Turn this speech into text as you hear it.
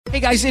Hey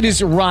guys, it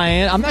is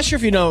Ryan. I'm not sure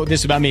if you know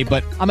this about me,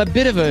 but I'm a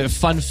bit of a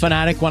fun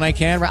fanatic when I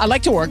can. I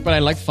like to work, but I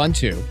like fun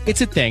too.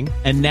 It's a thing.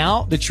 And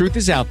now the truth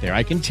is out there.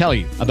 I can tell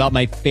you about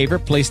my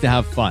favorite place to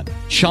have fun.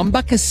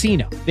 Chumba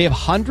Casino. They have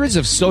hundreds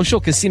of social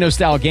casino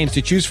style games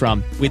to choose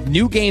from with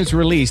new games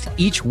released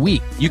each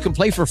week. You can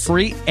play for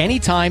free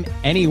anytime,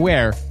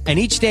 anywhere. And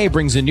each day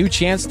brings a new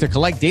chance to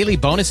collect daily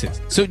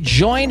bonuses. So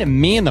join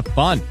me in the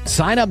fun.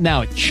 Sign up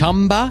now at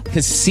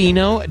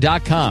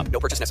ChumbaCasino.com. No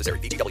purchase necessary.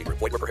 VGW.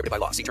 Void where prohibited by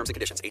law. See terms and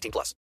conditions.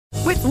 18+.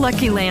 With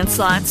Lucky Land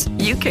Slots,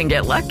 you can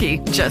get lucky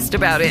just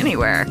about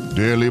anywhere.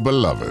 Dearly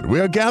beloved, we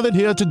are gathered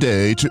here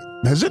today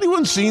to... Has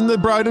anyone seen the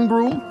bride and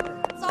groom?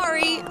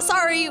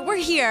 Sorry, we're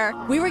here.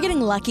 We were getting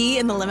lucky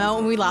in the limo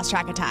and we lost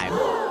track of time.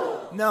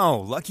 No,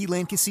 Lucky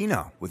Land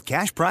Casino, with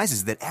cash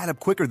prizes that add up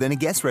quicker than a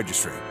guest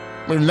registry.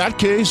 In that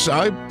case,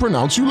 I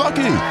pronounce you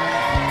lucky.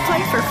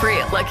 Play for free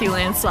at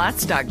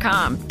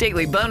LuckyLandSlots.com.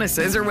 Daily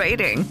bonuses are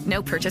waiting.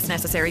 No purchase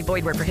necessary.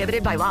 Void where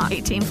prohibited by law.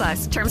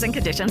 18+. Terms and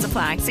conditions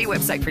apply. See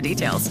website for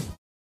details.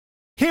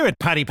 Here at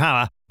Paddy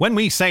Power, when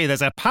we say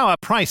there's a power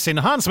price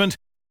enhancement,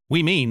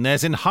 we mean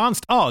there's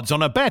enhanced odds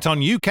on a bet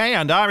on UK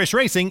and Irish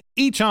racing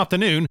each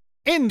afternoon,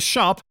 in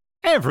shop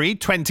every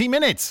 20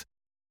 minutes.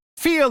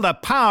 Feel the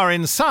power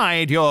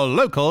inside your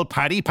local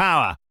Paddy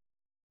Power.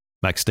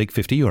 Max stake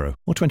 €50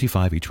 or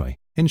 25 each way.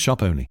 In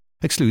shop only.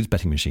 Excludes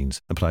betting machines.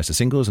 Applies to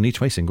singles and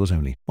each way singles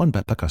only. One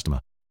bet per customer.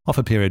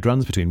 Offer period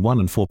runs between 1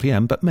 and 4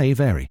 p.m. but may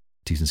vary.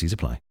 T's and C's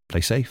apply.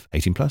 Play safe.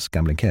 18+.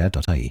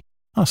 Gamblingcare.ie.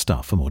 Ask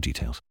staff for more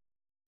details.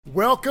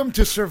 Welcome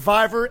to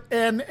Survivor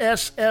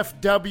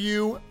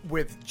NSFW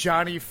with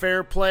Johnny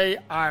Fairplay.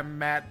 I'm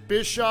Matt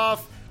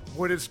Bischoff.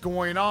 What is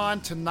going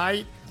on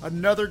tonight?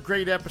 Another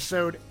great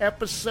episode.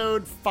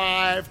 Episode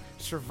 5,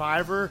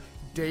 Survivor,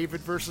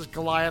 David versus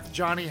Goliath.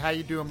 Johnny, how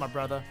you doing, my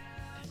brother?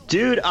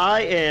 Dude,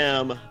 I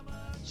am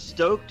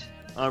stoked.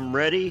 I'm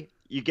ready.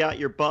 You got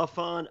your buff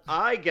on.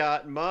 I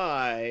got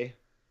my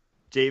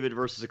David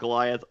versus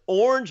Goliath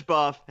orange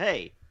buff.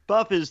 Hey,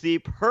 buff is the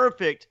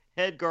perfect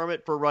head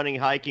garment for running,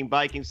 hiking,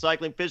 biking,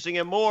 cycling, fishing,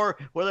 and more,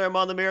 whether I'm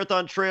on the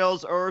marathon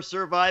trails or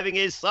surviving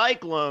a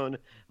cyclone.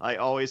 I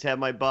always have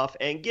my buff,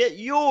 and get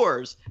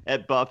yours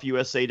at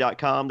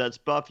buffusa.com. That's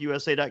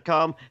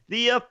buffusa.com,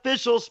 the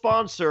official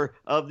sponsor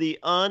of the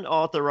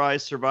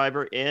Unauthorized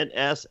Survivor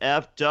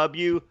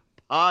NSFW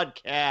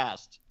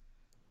podcast.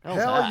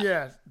 Hell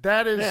yeah.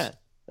 That is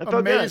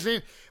amazing.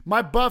 Good.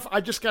 My buff,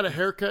 I just got a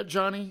haircut,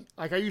 Johnny.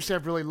 Like, I used to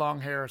have really long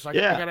hair, so I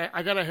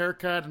got a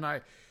haircut,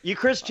 and You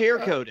Chris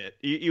Jericho'd it.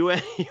 You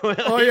went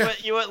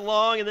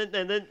long, and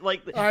then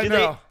like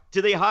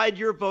do they hide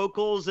your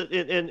vocals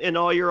in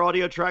all your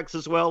audio tracks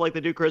as well, like they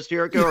do Chris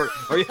Jericho?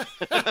 Or you...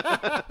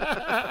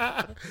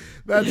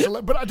 But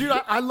dude,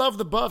 I love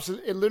the buffs.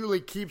 It literally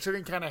keeps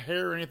any kind of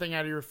hair or anything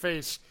out of your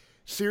face.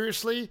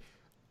 Seriously,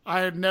 I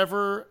had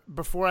never,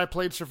 before I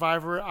played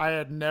Survivor, I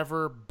had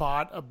never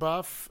bought a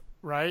buff,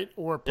 right,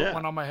 or put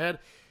one on my head.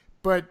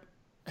 But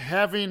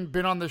having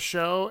been on the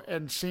show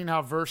and seen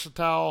how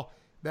versatile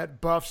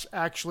that buffs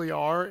actually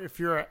are, if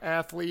you're an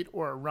athlete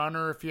or a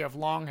runner, if you have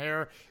long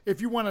hair,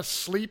 if you want to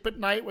sleep at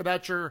night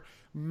without your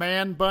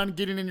man bun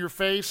getting in your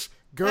face,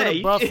 go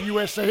to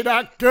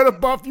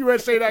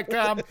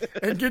buffusa.com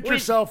and get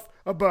yourself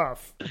a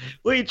buff.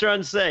 What are you trying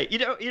to say?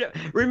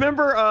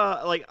 Remember,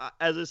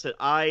 as I said,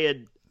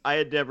 I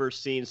had never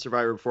seen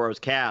Survivor before I was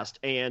cast.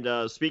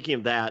 And speaking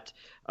of that,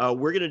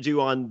 we're going to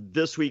do on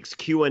this week's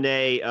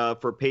Q&A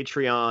for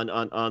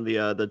Patreon on the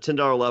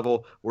 $10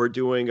 level. We're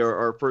doing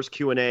our first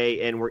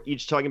Q&A, and we're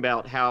each talking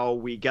about how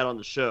we got on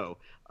the show.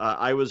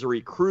 I was a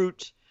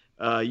recruit.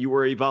 You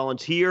were a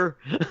volunteer.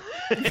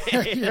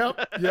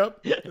 Yep,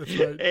 that's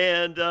right.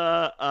 And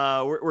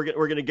we're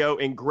going to go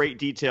in great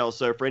detail.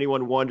 So for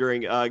anyone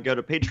wondering, go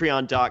to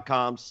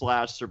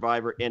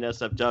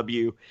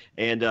patreon.com/SurvivorNSFW,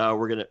 and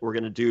we're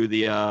gonna do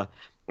the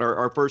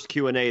our first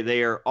Q&A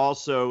there.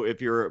 Also,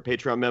 if you're a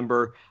Patreon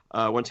member,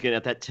 once again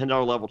at that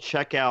 $10 level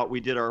checkout, we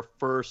did our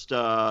first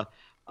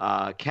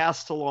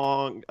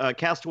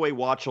Castaway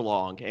watch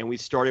along, and we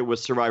started with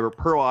Survivor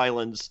Pearl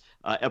Islands.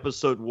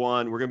 Episode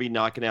 1, we're going to be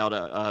knocking out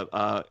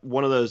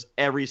one of those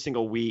every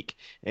single week,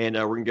 and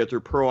we're going to go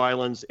through Pearl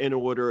Islands in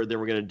order, then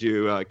we're going to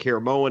do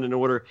Caramoan in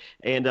order,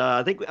 and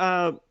I think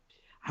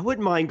I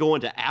wouldn't mind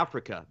going to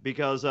Africa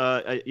because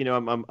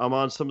I'm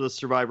on some of the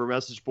Survivor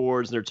message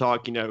boards, and they're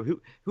talking,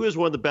 who is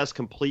one of the best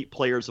complete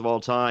players of all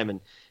time, and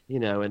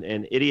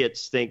and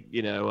idiots think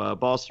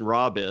Boston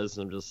Rob is,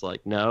 and I'm just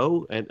like,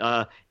 no, and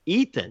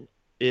Ethan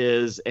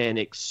is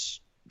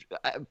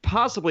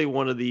possibly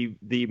one of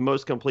the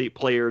most complete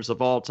players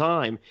of all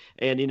time.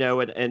 And,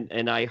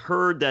 and I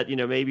heard that,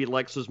 maybe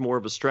Lex was more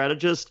of a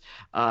strategist.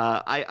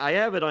 I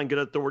have it on good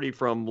authority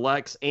from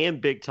Lex and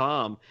Big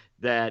Tom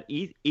that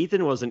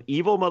Ethan was an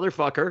evil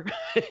motherfucker.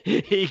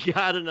 He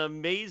got an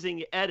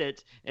amazing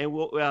edit, and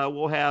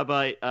we'll have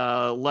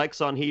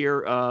Lex on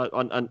here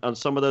on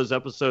some of those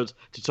episodes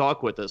to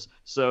talk with us.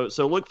 So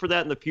look for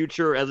that in the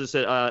future. As I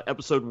said,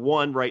 episode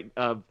 1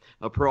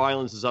 Pearl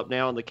Islands is up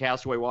now on the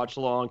Castaway Watch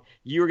Along.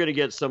 You're going to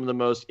get some of the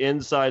most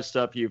inside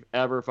stuff you've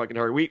ever fucking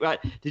heard.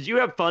 Did you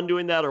have fun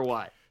doing that or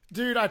what?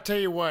 Dude, I tell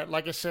you what,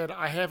 like I said,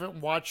 I haven't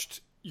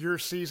watched your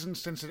season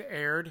since it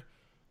aired.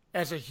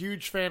 As a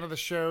huge fan of the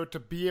show, to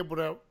be able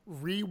to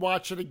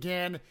rewatch it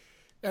again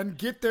and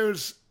get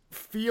those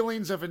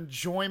feelings of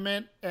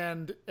enjoyment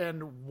and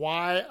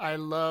why I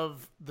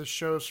love the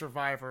show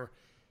Survivor.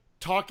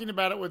 Talking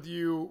about it with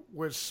you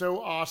was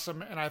so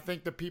awesome, and I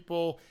think the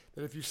people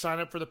that if you sign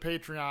up for the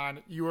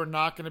Patreon, you are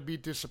not going to be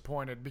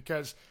disappointed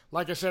because,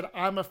 like I said,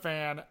 I'm a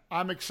fan.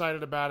 I'm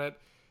excited about it.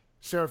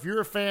 So if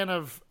you're a fan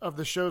of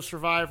the show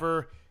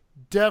Survivor,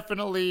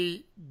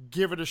 definitely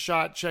give it a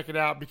shot. Check it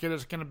out because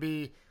it's going to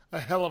be a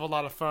hell of a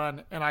lot of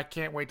fun, and I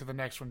can't wait to the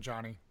next one,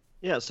 Johnny.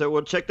 Yeah, so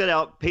we'll check that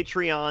out.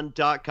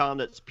 Patreon.com.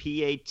 That's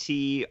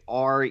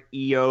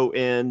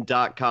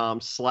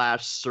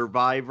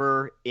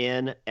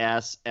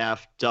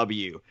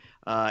patreon.com/SurvivorNSFW.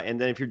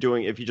 And then if you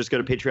just go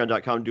to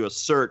patreon.com and do a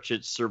search,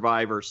 it's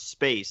Survivor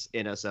space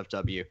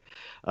NSFW.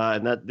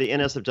 And that the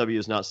NSFW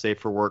is not safe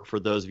for work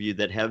for those of you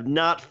that have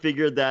not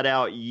figured that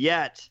out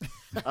yet.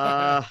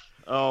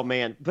 Oh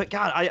man, but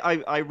God,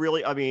 I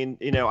really, I mean,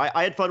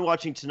 I had fun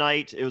watching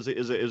tonight. It was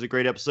a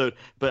great episode,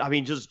 but I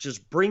mean,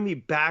 just bring me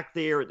back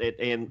there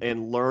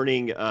and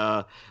learning,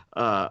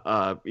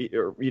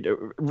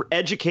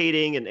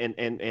 educating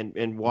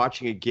and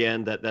watching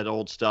again that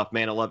old stuff.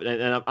 Man, I love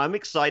it, and I'm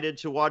excited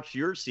to watch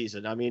your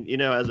season. I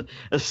mean, as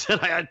I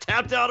said, I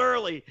tapped out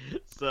early,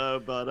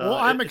 so but well,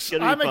 I'm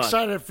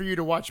excited for you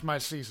to watch my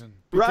season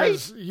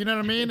because, right? You know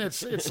what I mean?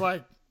 It's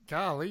like,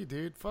 golly,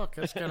 dude, fuck,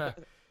 that's gonna.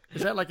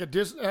 Is that like a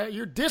diss?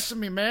 You're dissing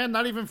me, man.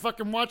 Not even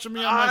fucking watching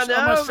me on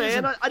my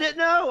season. Man. I didn't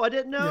know.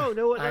 Yeah,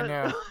 no one,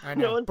 I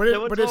know.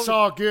 But it's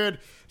all good.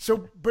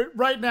 So, but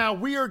right now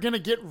we are gonna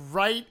get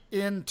right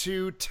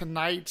into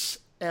tonight's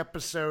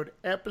episode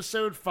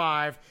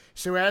 5.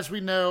 So as we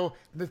know,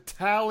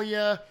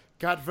 Natalya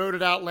got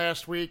voted out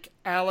last week.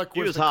 Alec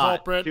was the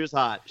culprit. She was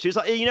hot.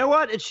 You know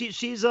what?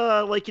 She's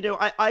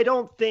I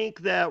don't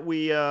think that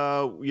we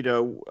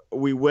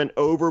went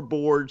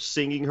overboard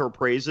singing her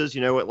praises.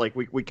 You know what? Like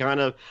we kind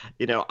of,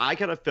 I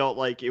kind of felt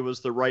like it was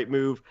the right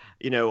move.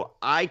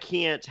 I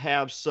can't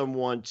have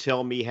someone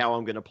tell me how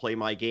I'm going to play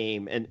my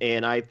game,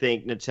 and I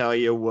think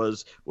Natalya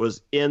was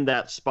in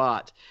that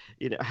spot.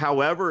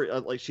 However,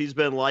 like she's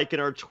been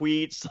liking our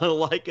tweets,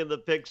 liking the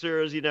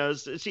pictures. I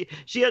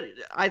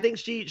think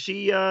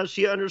she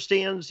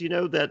understands.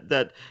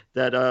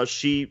 That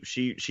she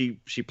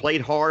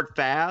played hard,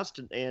 fast,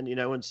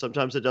 and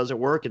sometimes it doesn't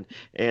work,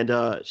 and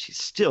she's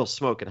still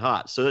smoking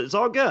hot. So it's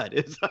all good.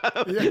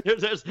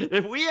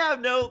 If we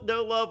have no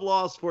love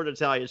lost for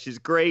Natalya, she's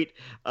great.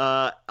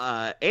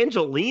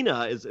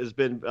 Angelina has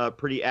been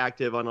pretty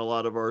active on a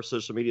lot of our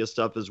social media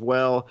stuff as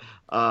well.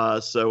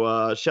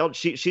 So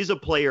she's a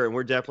player, and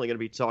we're definitely going to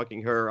be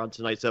talking her on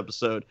tonight's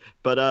episode.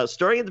 But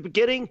starting at the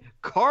beginning,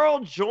 Carl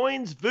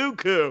joins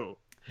Vuku.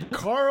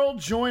 Carl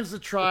joins the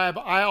tribe.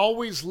 I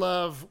always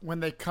love when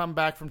they come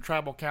back from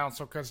tribal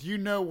council because you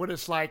know what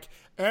it's like.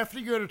 After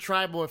you go to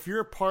tribal, if you're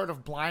a part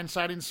of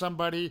blindsiding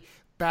somebody,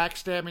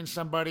 backstabbing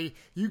somebody,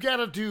 you got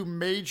to do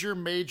major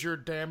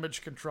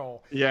damage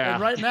control. Yeah.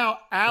 And right now,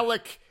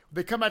 Alec,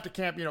 they come back to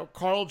camp,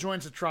 Carl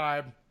joins the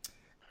tribe,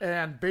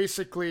 and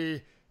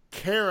basically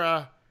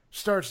Kara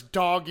starts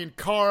dogging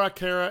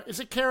Kara. Is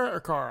it Kara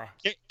or Kara?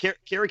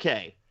 Kara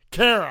K.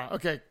 Kara.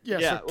 Okay.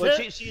 Yeah. So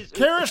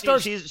Kara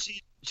starts.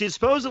 She's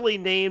supposedly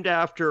named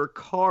after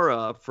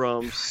Kara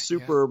from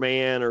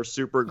Superman or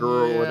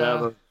Supergirl or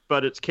whatever,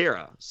 but it's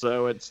Kara,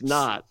 so it's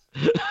not.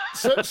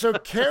 so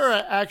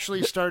Kara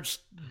actually starts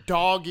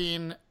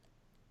dogging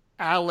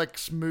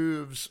Alec's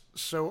moves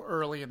so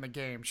early in the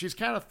game. She's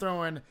kind of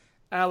throwing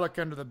Alec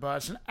under the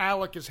bus, and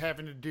Alec is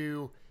having to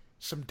do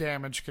some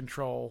damage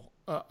control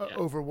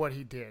over what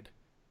he did.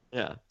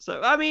 Yeah. So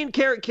I mean,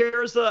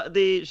 Kara's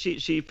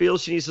she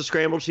feels she needs to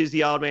scramble. She's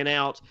the odd man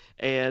out,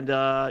 and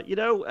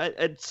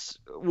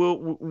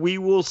we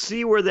will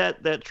see where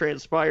that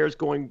transpires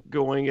going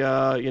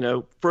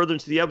further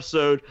into the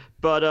episode.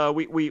 But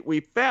we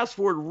fast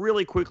forward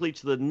really quickly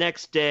to the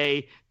next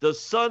day. The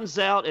sun's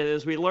out, and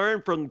as we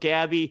learn from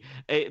Gabby,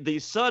 the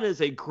sun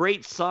is a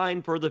great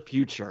sign for the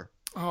future.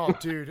 Oh,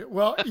 dude.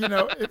 Well,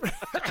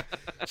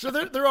 so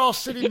they're all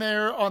sitting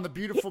there on the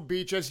beautiful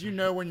beach. As you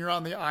know, when you're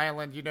on the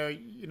island,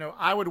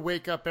 I would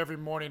wake up every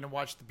morning and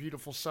watch the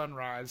beautiful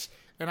sunrise.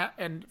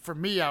 And for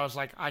me, I was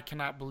like, I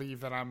cannot believe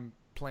that I'm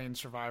playing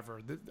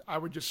Survivor. I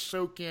would just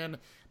soak in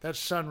that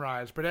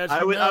sunrise. But as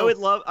I would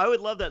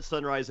love that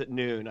sunrise at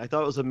noon. I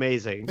thought it was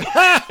amazing.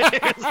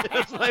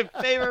 it's my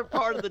favorite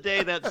part of the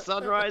day, that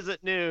sunrise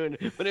at noon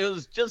when it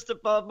was just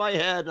above my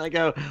head, and I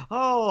go,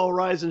 "Oh,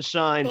 rise and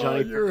shine,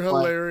 Johnny." Oh, you're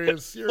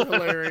hilarious. You're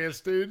hilarious,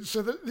 dude.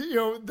 So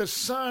the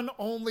sun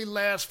only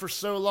lasts for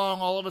so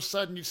long. All of a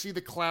sudden, you see the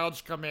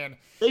clouds come in.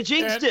 They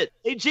jinxed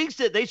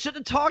it. They should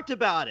have talked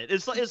about it.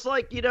 It's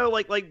like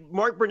like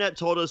Mark Burnett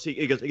told us.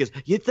 He goes,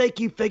 "You think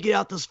you figured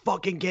out this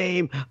fucking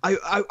game?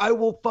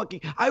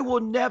 I will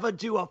never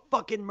do a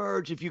fucking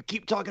merge if you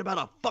keep talking about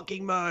a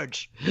fucking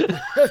merge."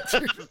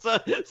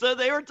 so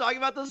they were talking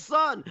about the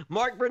sun.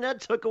 Mark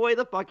Burnett took away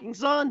the fucking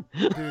sun.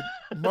 Dude,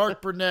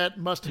 Mark Burnett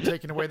must have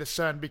taken away the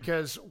sun,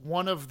 because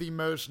one of the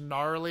most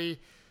gnarly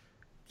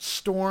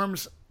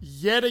storms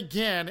yet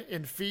again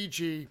in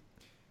Fiji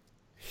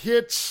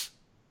hits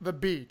the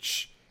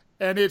beach,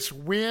 and it's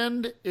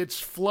wind,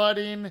 it's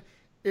flooding,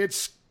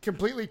 it's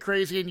completely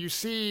crazy. And you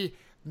see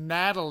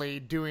Natalie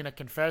doing a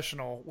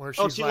confessional where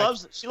she's she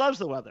loves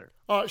the weather.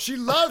 She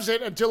loves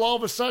it until all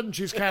of a sudden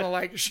she's kind of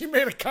like, she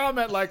made a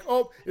comment like,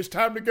 "Oh, it's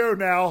time to go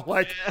now."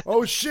 Like,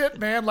 "Oh shit,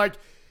 man." Like,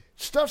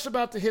 stuff's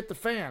about to hit the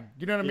fan.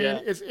 You know what I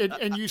mean?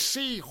 And you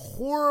see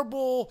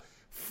horrible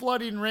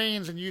flooding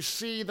rains, and you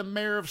see the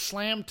mayor of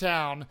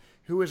Slamtown,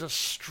 who is a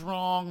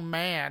strong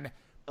man.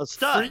 A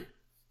stud.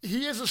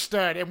 He is a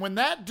stud. And when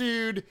that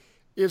dude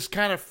is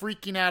kind of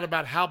freaking out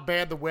about how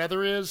bad the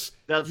weather is,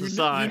 that's a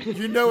sign.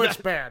 You know it's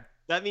bad.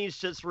 That means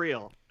shit's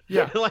real.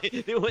 Yeah. Like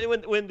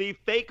when the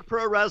fake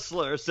pro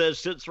wrestler says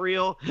shit's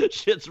real,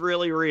 shit's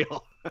really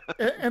real.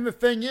 And the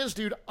thing is,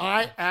 dude,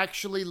 I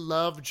actually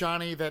love,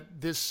 Johnny, that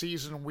this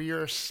season we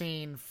are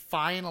seeing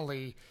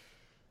finally,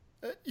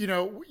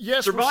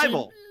 yes,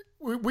 survival.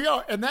 We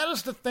are, and that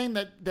is the thing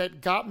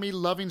that got me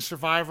loving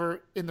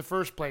Survivor in the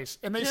first place.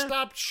 And they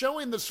stopped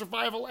showing the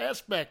survival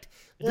aspect.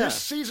 This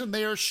season,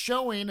 they are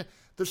showing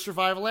the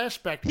survival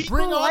aspect.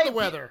 Bring on the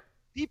weather.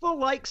 People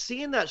like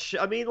seeing that shit.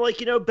 I mean,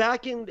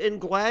 back in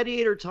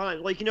Gladiator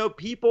time,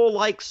 people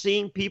like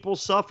seeing people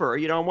suffer.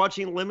 I'm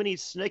watching Lemony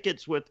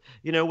Snicket's with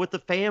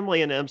the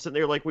family and them sitting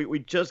there like we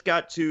just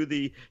got to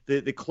the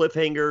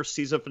cliffhanger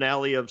season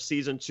finale of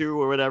season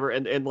 2 or whatever,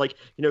 and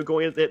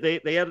going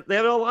they have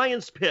a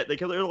lion's pit.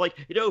 They're like,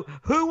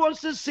 who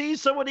wants to see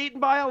someone eaten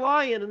by a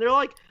lion? And they're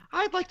like,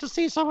 "I'd like to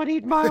see someone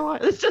eaten by a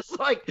lion." It's just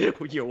like,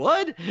 you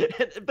would,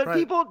 but right.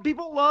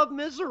 people love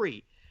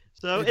misery.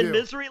 So, and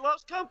misery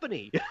loves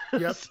company.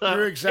 Yep,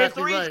 you're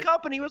exactly Three's right.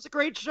 Company was a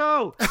great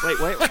show. Wait,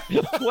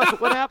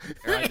 what happened?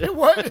 It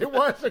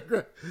was a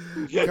great.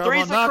 Come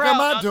on, knock on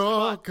my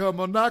door. Come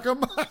on, knock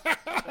on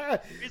my.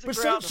 It's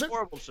a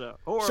horrible show.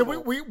 Horrible.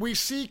 So we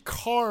see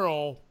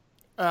Carl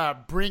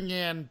bring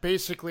in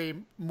basically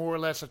more or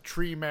less a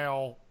tree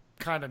mail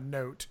kind of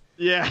note.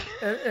 Yeah,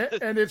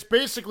 and it's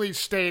basically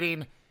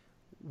stating,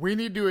 we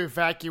need to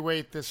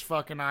evacuate this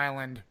fucking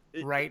island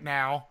right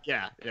now.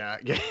 Yeah.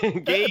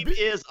 Gabe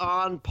is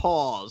on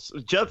pause.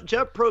 Jeff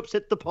Probst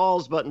hit the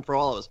pause button for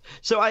all of us.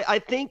 So I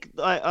think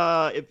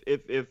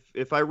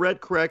if I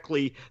read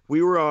correctly,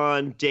 we were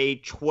on day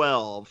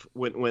 12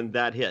 when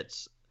that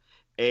hits,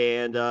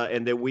 and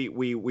then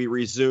we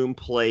resume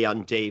play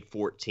on day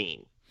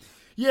 14.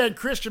 Yeah, and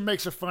Christian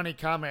makes a funny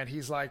comment.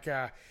 He's like,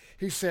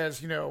 he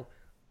says,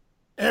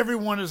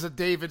 everyone is the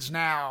Davids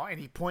now,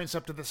 and he points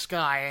up to the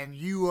sky, and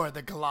you are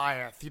the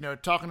Goliath.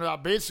 Talking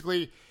about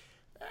basically,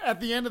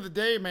 at the end of the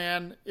day,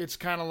 man, it's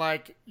kind of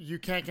like you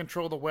can't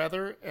control the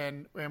weather,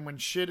 and when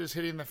shit is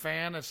hitting the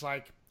fan, it's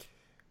like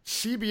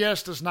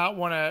CBS does not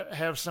want to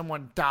have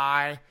someone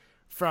die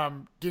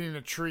from getting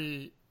a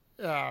tree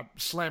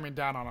slamming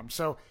down on them.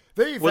 So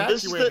they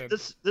evacuated.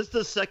 This is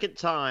the second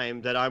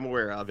time that I'm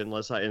aware of,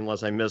 unless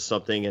I missed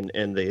something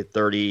in the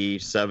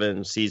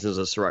 37 seasons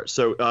of Survivor.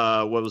 So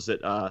what was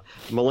it?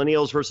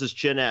 Millennials versus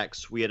Gen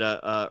X. We had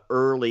a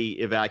early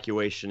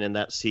evacuation in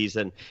that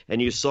season,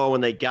 and you saw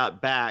when they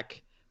got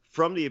back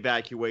from the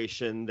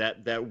evacuation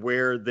that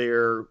where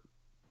their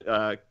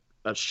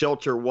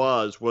shelter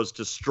was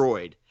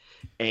destroyed.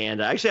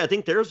 And actually, I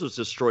think theirs was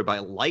destroyed by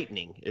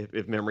lightning,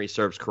 if memory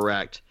serves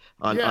correct,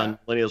 on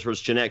Millennials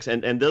versus Gen X.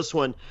 And this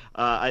one,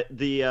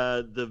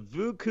 the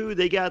Vuku,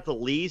 they got the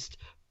least,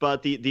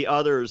 but the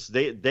others,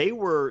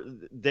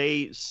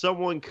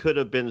 someone could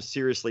have been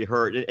seriously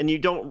hurt. And you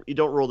don't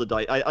roll the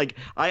dice.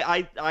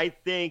 I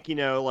think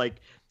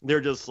they're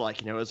just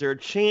like, is there a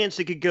chance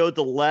it could go to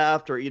the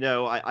left? Or,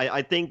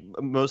 I think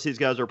most of these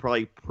guys are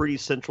probably pretty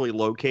centrally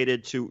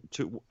located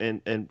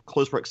and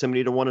close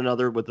proximity to one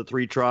another with the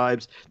three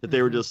tribes, that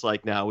they were just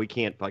like, no, we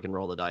can't fucking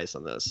roll the dice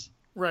on this.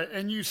 Right,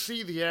 and you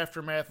see the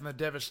aftermath and the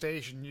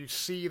devastation. You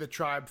see the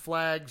tribe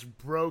flags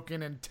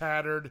broken and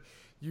tattered.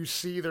 You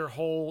see their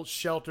whole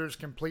shelters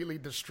completely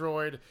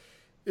destroyed.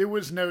 It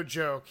was no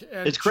joke.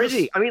 And it's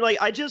crazy. I mean,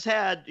 I just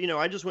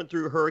went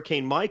through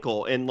Hurricane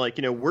Michael, and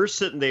we're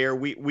sitting there.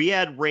 We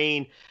had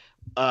rain.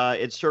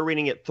 It started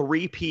raining at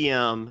 3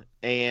 p.m.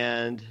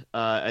 and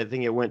I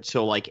think it went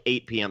till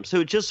 8 p.m.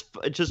 So just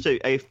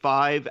a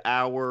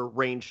 5-hour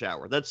rain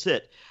shower. That's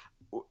it.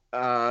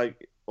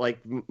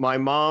 my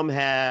mom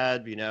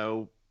had,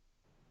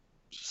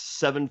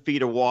 7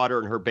 feet of water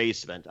in her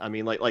basement. I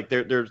mean,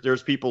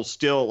 there's people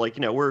still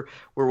we're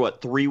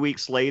what, 3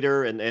 weeks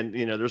later, and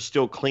there's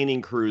still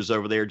cleaning crews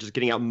over there just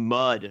getting out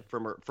mud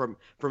from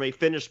a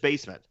finished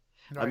basement.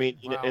 Right. I mean,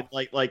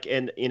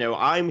 wow.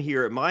 I'm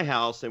here at my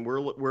house, and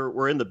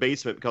we're in the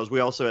basement because we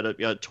also had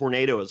a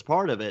tornado as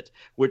part of it,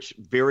 which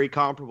very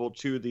comparable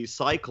to the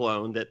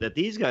cyclone that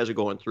these guys are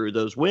going through,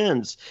 those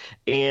winds,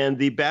 and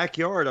the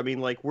backyard. I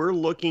mean, we're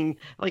looking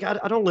I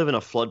don't live in a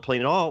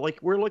floodplain at all.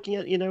 We're looking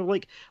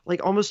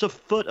at almost a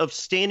foot of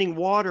standing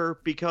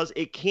water because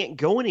it can't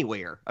go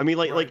anywhere. I mean,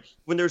 Right.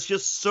 when there's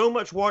just so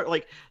much water,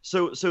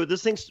 so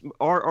this thing's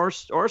our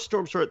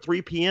storm started at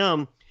 3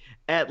 p.m.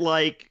 at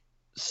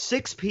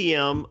 6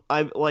 p.m.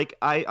 I'm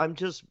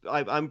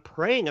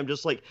praying. I'm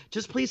just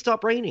just please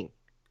stop raining.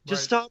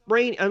 Just stop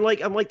raining. I'm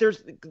like,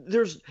 there's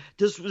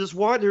this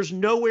water. There's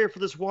nowhere for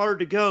this water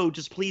to go.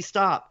 Just please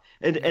stop.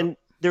 And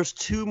there's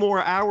 2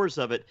 more hours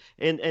of it.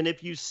 And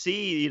if you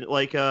see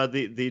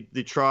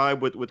the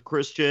tribe with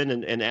Christian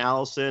and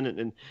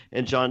Allison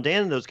and John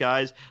Dan and those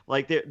guys,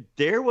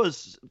 there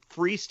was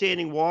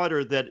freestanding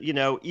water that,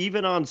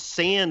 even on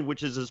sand,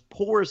 which is as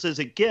porous as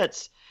it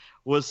gets,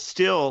 was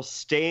still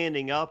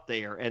standing up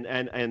there,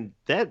 and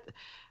that,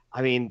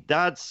 I mean,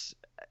 that's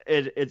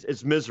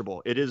it's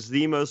miserable. It is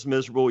the most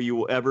miserable you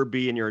will ever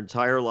be in your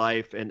entire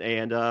life,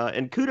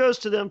 and kudos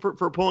to them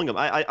for pulling them.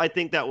 I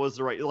think that was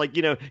the right,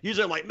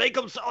 usually make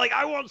them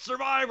I want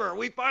Survivor.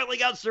 We finally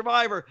got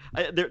Survivor.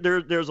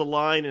 There's a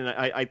line, and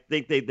I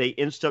think they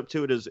inched up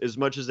to it as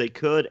much as they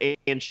could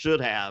and should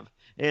have,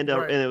 and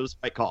it was the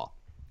right call.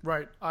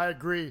 Right, I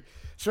agree.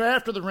 So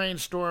after the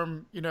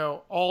rainstorm,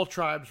 all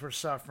tribes were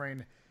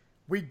suffering.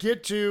 We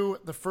get to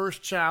the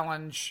first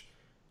challenge,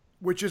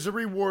 which is a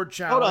reward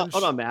challenge.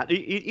 Hold on, Matt.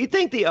 You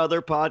think the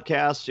other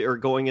podcasts are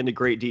going into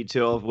great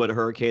detail of what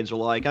hurricanes are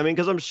like? I mean,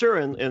 because I'm sure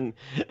in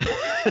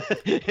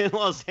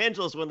Los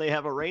Angeles, when they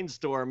have a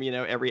rainstorm,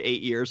 every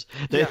 8 years,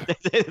 they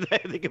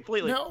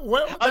completely. No,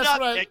 that's I'm not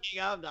what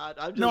thinking. I'm not.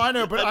 I'm just, no, I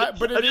know, but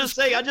I'm just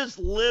saying. I just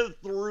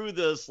lived through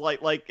this,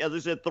 like as I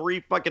said 3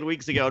 fucking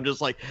weeks ago. I'm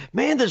just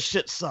man, this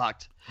shit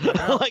sucked. And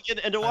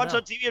to watch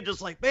on TV, I'm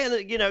just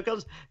man,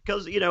 because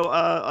most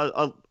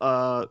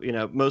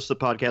of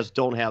the podcasts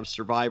don't have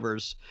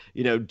survivors,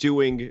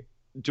 doing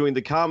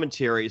the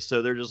commentary,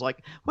 so they're just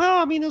well,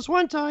 I mean, this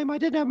one time I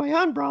didn't have my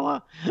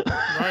umbrella.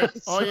 Right.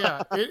 Oh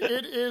yeah,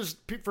 it is,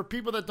 for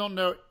people that don't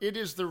know, it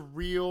is the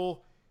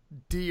real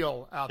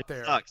deal out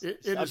there.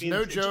 It is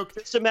no joke.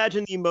 Just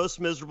imagine the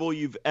most miserable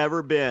you've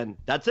ever been.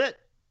 That's it.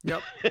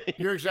 Yep,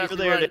 you're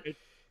exactly right.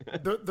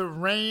 The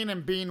rain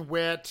and being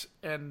wet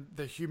and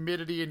the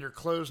humidity and your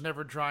clothes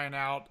never drying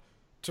out,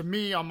 to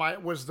me,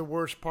 was the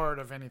worst part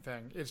of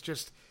anything. It's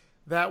just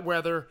that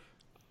weather.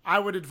 I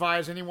would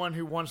advise anyone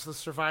who wants the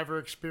Survivor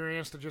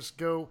experience to just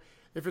go.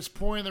 If it's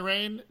pouring the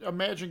rain,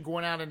 imagine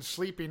going out and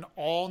sleeping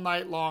all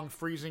night long,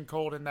 freezing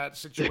cold in that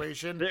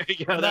situation. There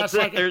you go. And that's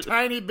a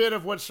tiny bit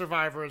of what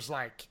Survivor is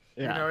like.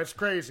 Yeah. It's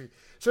crazy.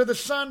 So the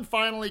sun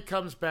finally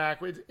comes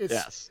back.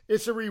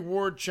 It's a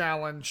reward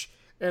challenge.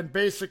 And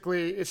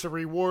basically, it's a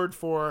reward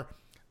for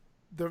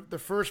the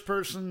first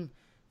person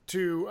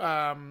to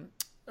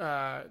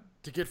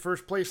get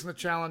first place in the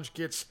challenge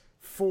gets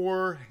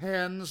 4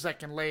 hens that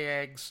can lay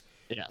eggs.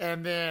 Yes.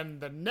 And then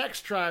the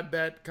next tribe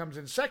that comes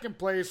in second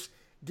place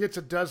gets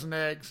a dozen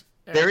eggs.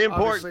 And very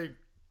important.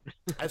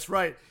 That's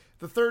right.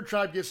 The third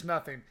tribe gets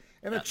nothing.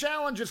 And the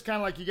challenge is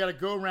kind of you got to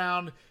go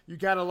around. You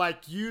got to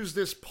use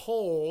this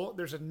pole.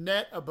 There's a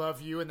net above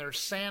you, and there's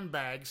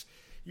sandbags.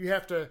 You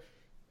have to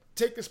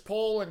take this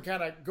pole and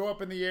kind of go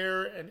up in the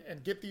air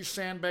and get these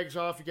sandbags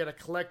off. You got to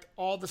collect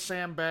all the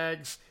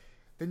sandbags.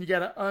 Then you got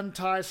to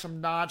untie some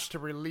knots to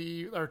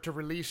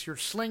release your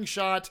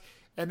slingshot.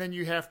 And then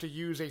you have to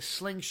use a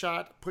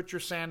slingshot, put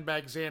your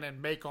sandbags in, and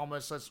make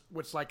almost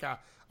what's like a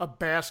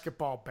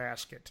basketball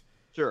basket.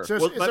 Sure. So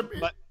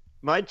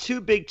my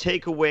 2 big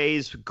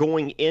takeaways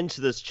going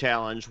into this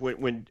challenge,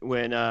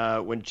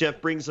 when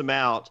Jeff brings them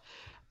out,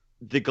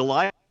 the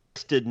Goliaths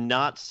did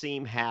not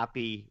seem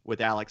happy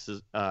with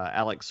Alex's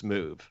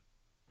move.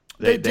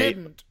 They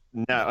didn't.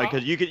 No,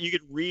 because you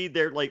could read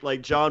their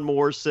like John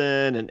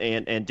Morrison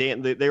and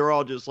Dan. They were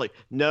all just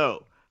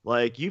no.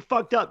 You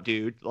fucked up,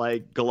 dude.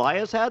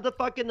 Goliath had the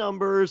fucking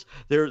numbers.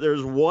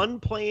 There's one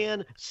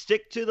plan.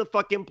 Stick to the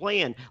fucking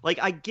plan.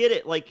 I get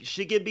it.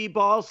 She can be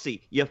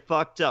bossy. You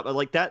fucked up.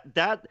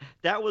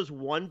 That was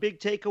one big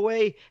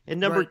takeaway. And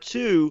number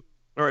 2,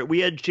 all right, we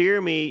had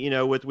Jeremy,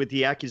 with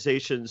the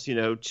accusations,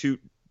 two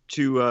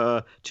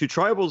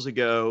tribals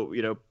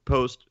ago,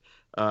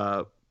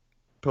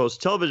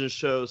 post television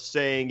show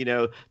saying,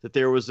 that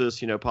there was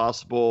this,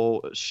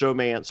 possible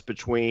showmance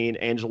between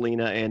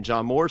Angelina and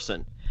John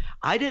Morrison.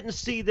 I didn't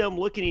see them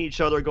looking at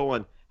each other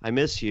going, I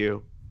miss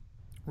you.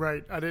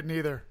 Right. I didn't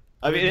either.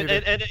 I mean,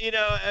 if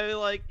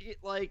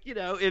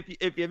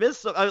you miss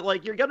some,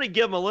 you're going to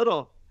give them a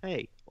little,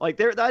 hey, I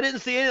didn't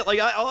see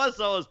anything. All I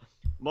saw was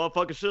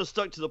motherfucker should have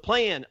stuck to the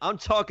plan. I'm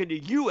talking to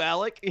you,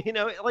 Alec. You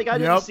know, like I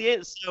didn't see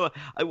it. So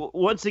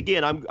once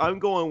again, I'm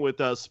going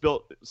with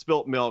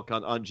spilt milk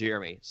on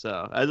Jeremy.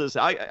 So as I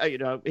said, I you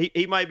know,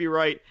 he might be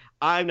right.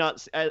 I'm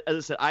not. As I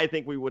said, I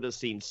think we would have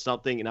seen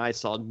something, and I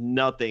saw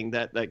nothing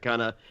that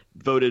kind of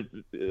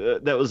voted.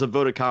 That was a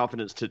vote of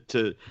confidence to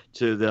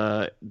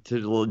the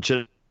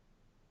legit.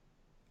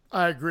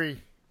 I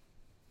agree.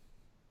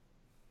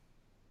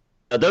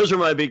 Those are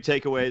my big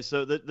takeaways.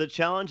 So the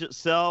challenge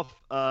itself,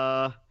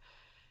 I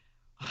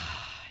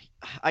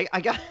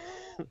got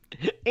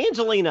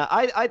Angelina.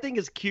 I think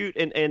is cute,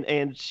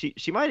 and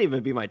she might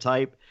even be my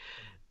type.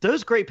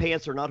 Those gray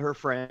pants are not her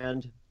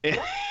friend.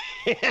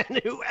 And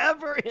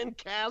whoever in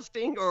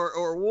casting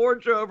or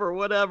wardrobe or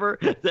whatever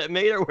that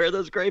made her wear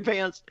those gray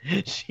pants,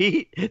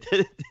 she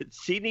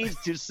needs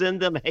to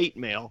send them hate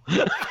mail.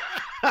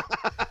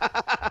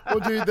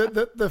 Well, dude,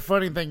 the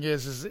funny thing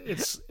is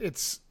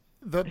it's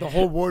the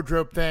whole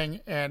wardrobe thing,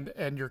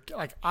 and you're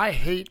like, I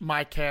hate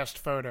my cast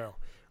photo.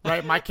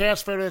 Right, my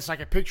cast photo is like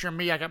a picture of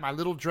me. I got my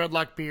little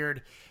dreadlock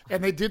beard,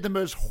 and they did the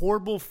most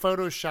horrible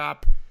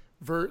Photoshop.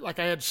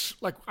 I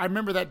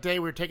remember that day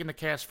we were taking the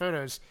cast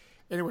photos.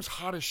 And it was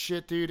hot as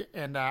shit, dude,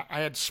 and I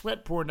had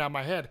sweat pouring down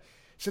my head.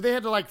 So they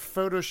had to, like,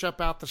 Photoshop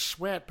out the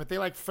sweat, but they,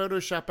 like,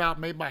 Photoshop out,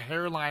 made my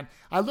hairline.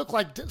 I look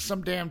like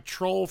some damn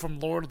troll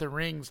from Lord of the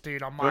Rings,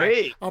 dude, on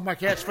my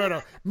cast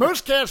photo.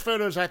 Most cast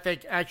photos, I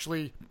think,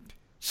 actually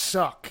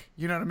suck.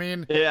 You know what I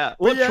mean? Yeah.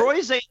 Well,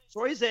 Troy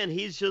Zan,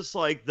 he's just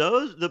like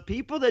the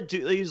people that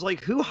do. He's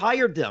like, who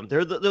hired them?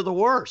 They're the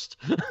worst.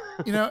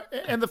 You know,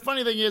 and the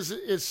funny thing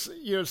is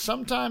you know,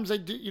 sometimes they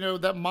do. You know,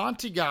 that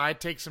Monty guy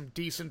takes some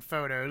decent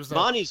photos.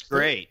 Monty's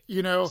great.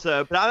 You know,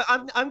 so but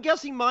I'm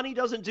guessing Monty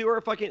doesn't do her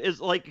fucking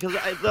is like because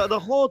the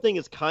whole thing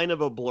is kind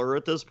of a blur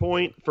at this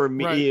point for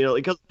me. Right. You know,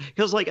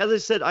 because like as I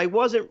said, I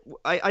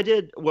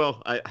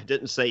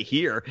didn't say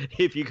here.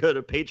 If you go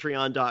to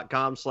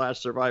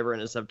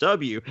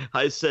patreon.com/SurvivorNSFW,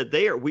 I said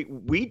there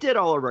we did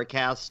all of our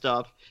cast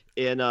stuff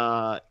in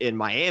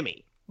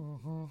Miami.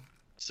 Mm-hmm.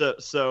 So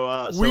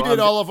we did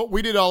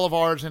all of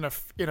ours in a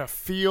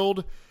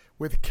field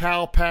with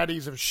cow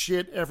patties of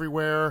shit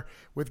everywhere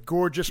with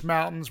gorgeous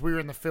mountains. We were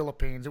in the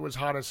Philippines. It was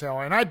hot as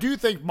hell, and I do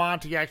think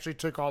Monty actually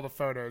took all the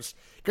photos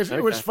because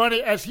it was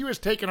funny as he was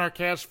taking our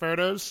cast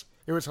photos.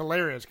 It was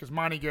hilarious because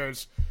Monty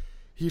goes,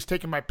 he's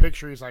taking my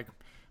picture. He's like,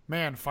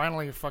 man,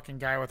 finally a fucking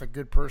guy with a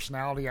good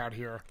personality out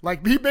here.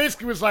 Like he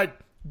basically was like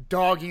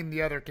dogging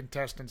the other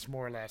contestants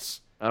more or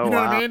less. Oh, you know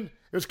wow. what I mean?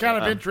 It was kind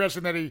of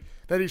interesting that he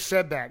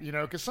said that, you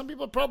know, because some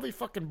people are probably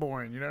fucking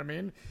boring. You know what I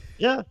mean?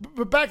 Yeah.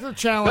 But back to the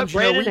challenge. But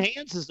Brandon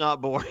Hance is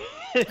not boring.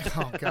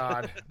 Oh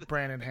God,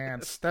 Brandon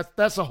Hance.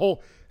 That's a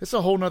whole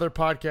nother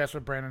podcast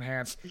with Brandon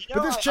Hance. You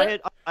know, but this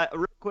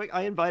real quick,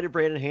 I invited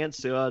Brandon Hance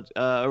to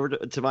over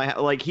to my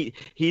house. Like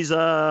he's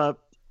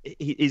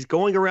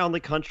going around the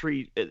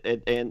country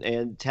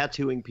and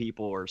tattooing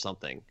people or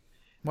something.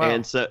 Wow.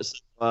 And so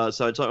I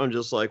told him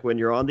just like when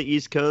you're on the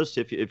East Coast,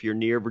 if you're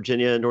near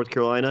Virginia and North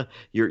Carolina,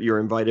 you're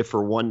invited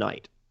for one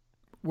night.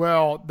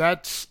 Well,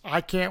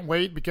 I can't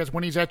wait because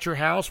when he's at your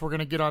house, we're going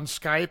to get on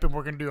Skype and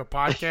we're going to do a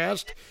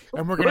podcast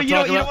and we're going to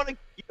talk about. You don't want to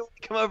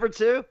come over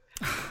too?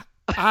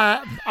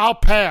 I'll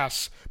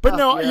pass. But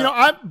no, yeah. You know,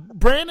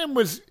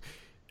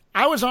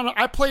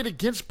 I played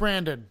against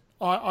Brandon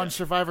on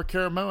Survivor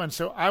Caramoan,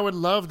 so I would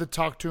love to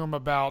talk to him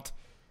about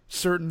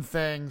certain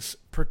things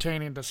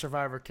pertaining to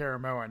Survivor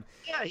Caramoan.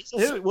 Yeah,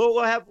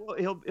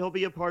 he'll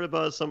be a part of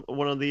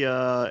one of the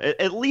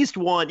at least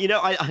one. You know,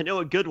 I know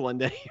a good one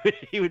that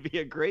he would be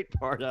a great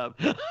part of.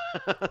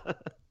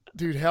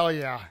 Dude, hell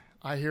yeah,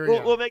 I hear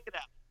you. We'll make it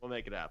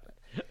happen.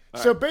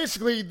 So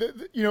basically,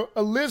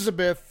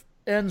 Elizabeth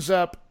ends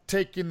up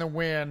taking the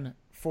win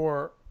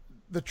for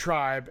the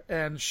tribe,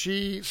 and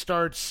she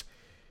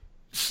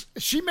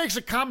makes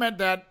a comment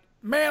that,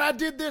 man, I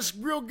did this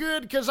real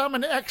good because I'm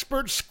an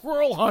expert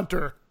squirrel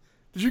hunter.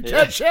 Did you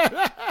catch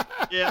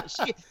that? Yeah,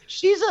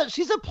 she's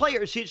a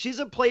player. She's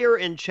a player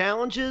in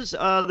challenges.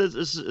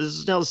 This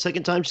is now the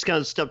second time she's kind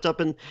of stepped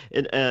up in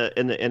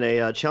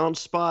a challenge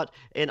spot,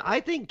 and I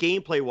think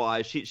gameplay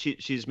wise,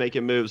 she's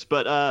making moves.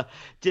 But I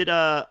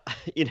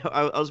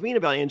was mean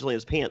about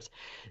Angelina's pants.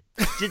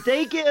 Did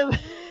they give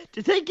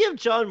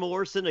John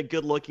Morrison a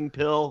good looking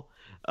pill?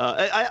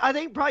 I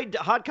think probably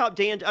Hot Cop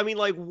Dan. I mean,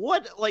 like,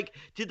 what? Like,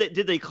 did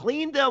they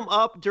clean them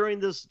up during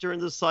this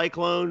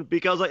cyclone?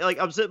 Because like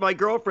I'm sitting, my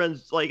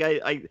girlfriend's like,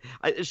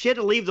 she had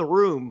to leave the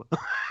room.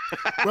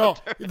 Well,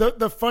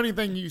 the funny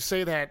thing you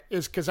say that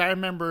is because I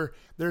remember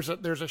there's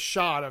a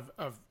shot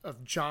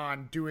of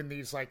John doing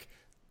these, like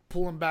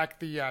pulling back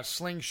the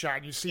slingshot,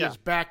 and you see his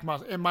back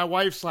muscle, and my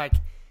wife's like,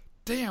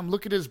 "Damn,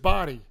 look at his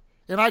body,"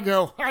 and I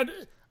go,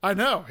 "I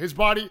know his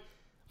body."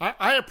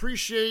 I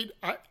appreciate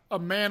a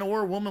man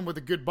or a woman with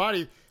a good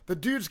body. The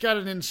dude's got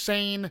an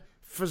insane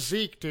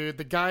physique, dude.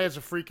 The guy is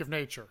a freak of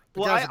nature.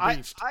 The guy's a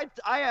beast.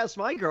 I asked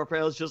my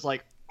girlfriend, I was just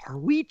like, are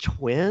we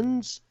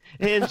twins?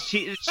 And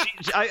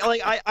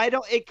I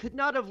don't. It could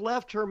not have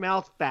left her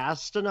mouth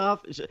fast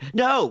enough.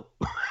 No.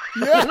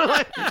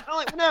 Yeah. I'm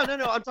like, no.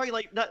 I'm talking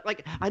like not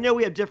like I know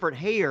we have different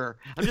hair.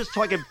 I'm just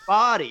talking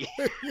body.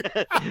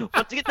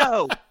 Once again,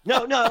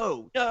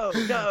 no.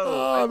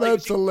 Oh,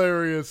 that's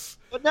hilarious.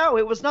 But no,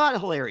 it was not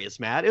hilarious,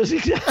 Matt. It was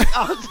exactly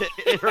opposite.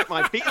 It hurt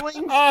my feelings.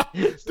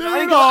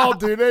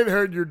 Dude, it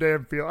hurt your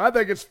damn feel. I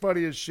think it's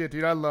funny as shit,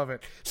 dude. I love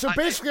it. So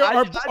basically,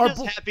 I'm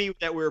just happy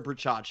that we're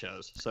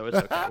brachachos, so it's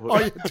okay. Oh,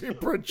 you do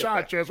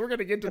brachachos. We're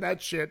gonna get to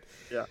that shit.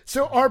 Yeah.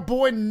 So our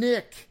boy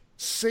Nick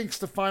sinks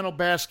the final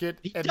basket,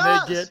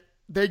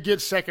 they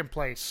get second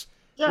place,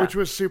 which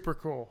was super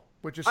cool.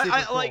 I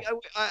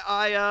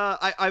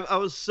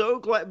was so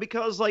glad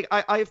because like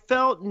I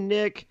felt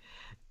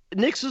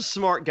Nick's a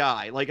smart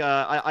guy. Like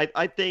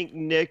I think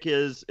Nick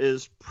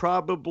is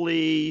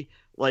probably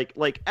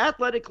like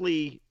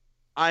athletically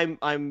I'm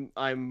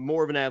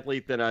more of an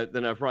athlete than I've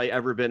probably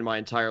ever been in my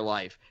entire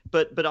life.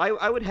 But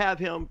I would have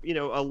him,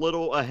 a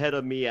little ahead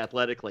of me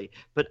athletically.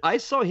 But I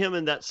saw him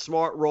in that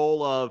smart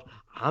role of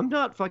I'm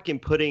not fucking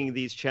putting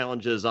these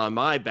challenges on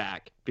my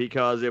back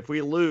because if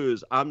we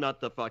lose, I'm not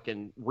the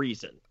fucking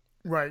reason.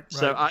 Right.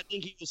 So I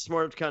think he was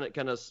smart kind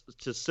of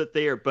to sit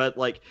there, but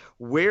like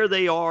where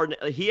they are,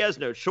 he has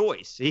no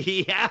choice.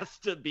 He has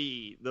to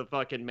be the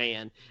fucking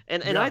man,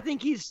 and I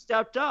think he's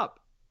stepped up,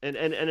 and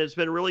it's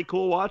been really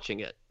cool watching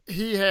it.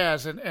 He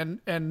has,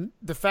 and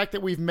the fact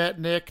that we've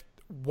met Nick,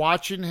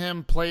 watching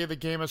him play the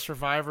game of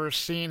Survivor,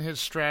 seeing his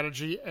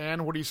strategy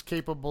and what he's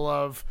capable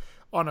of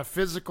on a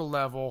physical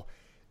level.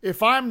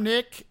 If I'm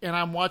Nick and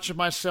I'm watching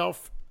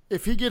myself,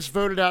 if he gets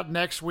voted out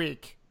next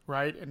week,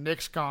 right, and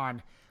Nick's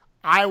gone,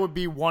 I would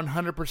be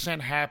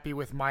 100% happy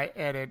with my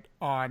edit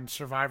on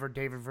Survivor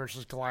David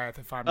versus Goliath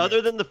if I'm Other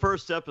Nick. than the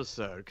first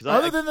episode.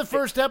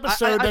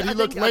 That he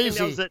looked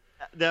lazy.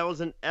 That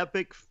was an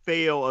epic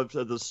fail of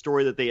the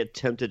story that they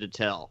attempted to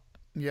tell.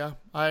 Yeah,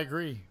 I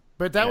agree.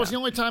 But that was the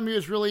only time he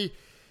was really...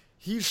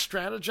 He's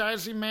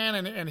strategizing, man,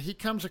 and he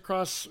comes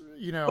across,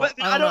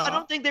 But I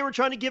don't think they were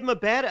trying to give him a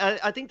bad...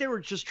 I think they were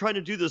just trying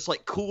to do this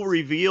like cool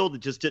reveal that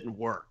just didn't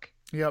work.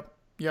 Yep.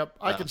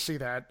 I can see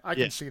that. I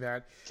can see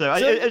that. So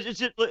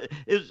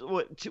it's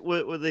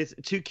what they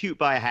too cute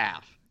by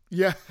half.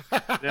 Yeah.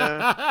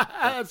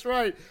 That's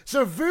right.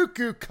 So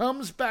Vuku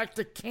comes back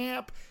to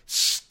camp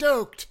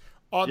stoked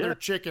on their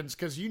chickens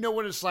because you know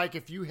what it's like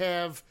if you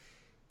have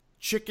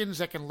chickens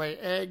that can lay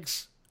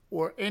eggs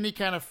or any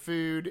kind of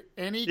food.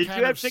 Did you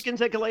have chickens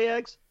that can lay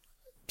eggs?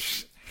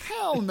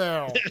 Hell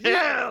no.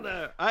 Hell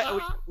no.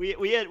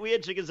 We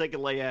had chickens that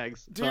can lay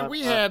eggs. Dude,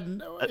 we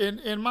had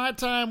in my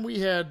time we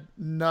had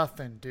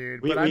nothing,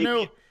 dude. But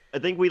I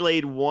think we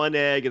laid one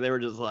egg and they were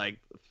just like,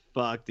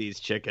 fuck these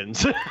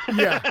chickens.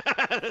 Yeah.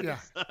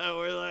 So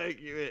we're like,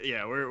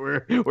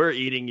 we're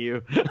eating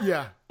you.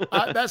 Yeah.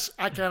 I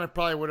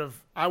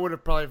would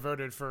have probably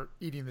voted for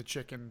eating the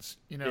chickens,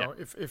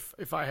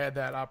 if I had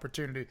that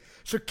opportunity.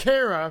 So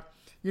Kara,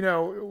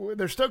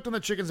 they're stoked on the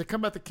chickens. They come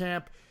back to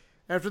camp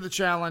after the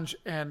challenge,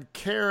 and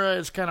Kara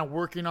is kind of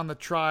working on the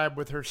tribe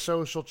with her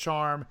social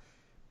charm,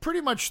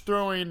 pretty much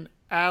throwing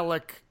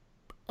Alec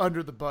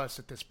under the bus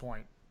at this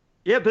point.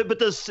 Yeah, but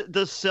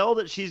the sell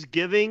that she's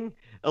giving,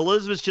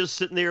 Elizabeth's just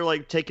sitting there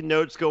like taking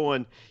notes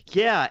going,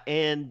 yeah,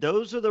 and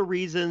those are the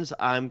reasons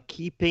I'm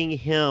keeping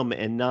him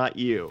and not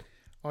you.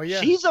 Oh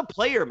yeah, she's a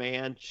player,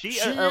 man.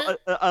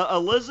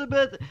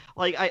 Elizabeth,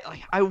 like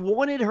I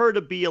wanted her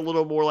to be a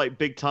little more like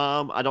Big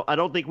Tom. I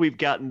don't think we've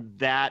gotten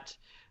that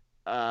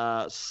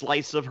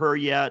slice of her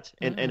yet,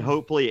 and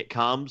hopefully it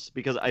comes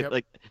because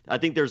I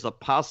think there's a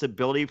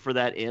possibility for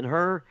that in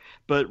her,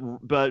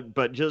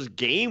 but just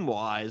game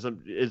wise,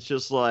 it's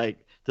just like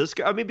this.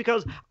 I mean,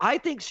 because I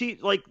think she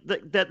like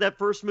that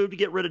first move to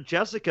get rid of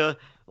Jessica.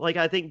 Like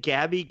I think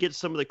Gabby gets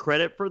some of the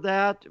credit for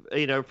that,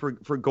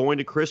 for going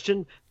to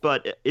Christian.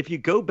 But if you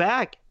go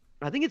back,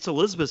 I think it's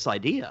Elizabeth's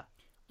idea.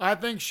 I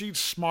think she's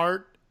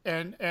smart,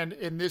 and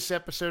in this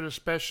episode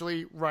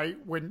especially, right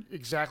when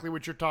exactly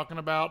what you're talking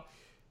about.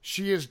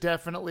 She is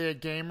definitely a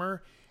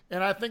gamer,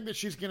 and I think that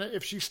she's going to,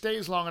 if she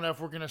stays long enough,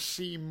 we're going to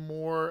see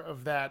more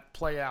of that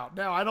play out.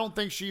 Now, I don't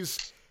think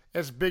she's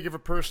as big of a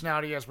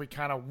personality as we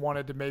kind of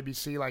wanted to maybe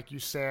see, like you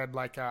said,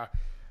 like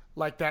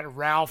that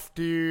Ralph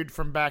dude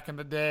from back in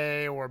the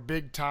day, or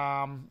Big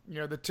Tom,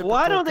 the typical. Well,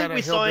 I don't think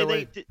we saw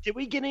anything. Did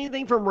we get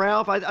anything from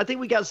Ralph? I think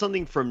we got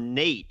something from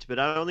Nate, but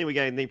I don't think we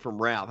got anything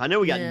from Ralph. I know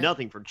we got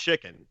nothing from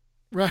Chicken.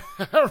 Right.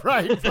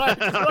 I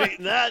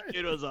mean, that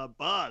dude was a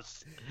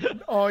bust.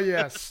 Oh,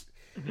 yes.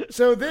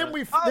 So then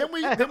we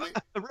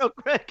real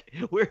quick,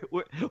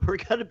 we're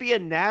gonna be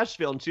in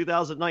Nashville in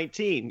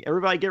 2019.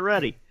 Everybody get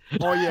ready.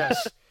 Oh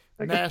yes,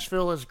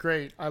 Nashville is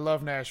great. I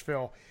love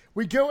Nashville.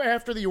 We go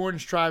after the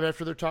Orange Tribe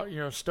after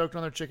they're stoked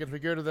on their chickens. We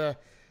go to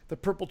the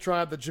Purple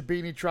Tribe, the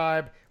Jabini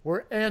Tribe,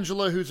 where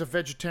Angela, who's a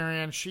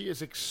vegetarian, she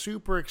is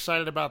super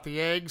excited about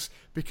the eggs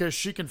because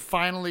she can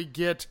finally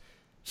get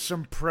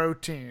some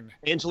protein.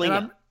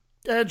 Angelina,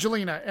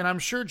 and I'm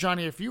sure,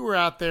 Johnny, if you were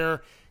out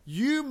there,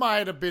 you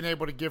might have been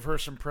able to give her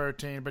some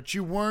protein, but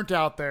you weren't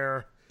out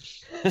there.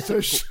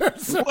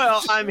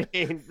 Well, I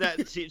mean,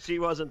 that she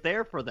wasn't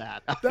there for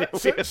that.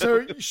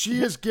 So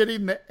she is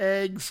getting the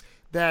eggs.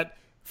 That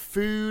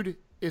food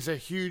is a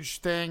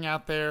huge thing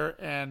out there,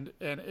 and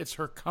it's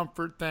her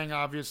comfort thing,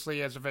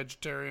 obviously, as a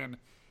vegetarian.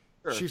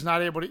 Sure. She's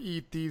not able to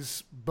eat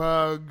these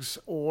bugs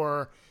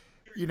or,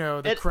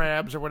 the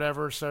crabs or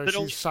whatever, so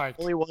she's psyched.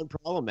 Only one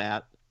problem,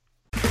 Matt.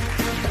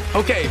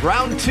 Okay,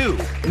 round 2.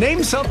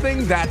 Name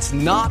something that's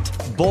not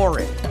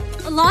boring.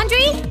 A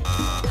laundry?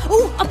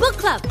 Ooh, a book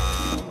club.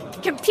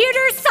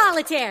 Computer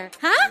solitaire,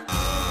 huh?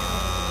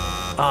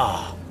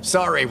 Ah,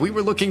 sorry, we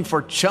were looking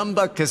for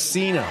Chumba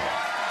Casino.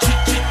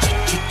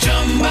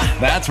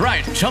 That's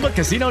right,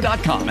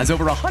 ChumbaCasino.com has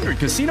over 100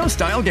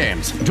 casino-style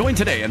games. Join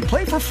today and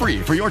play for free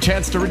for your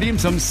chance to redeem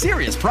some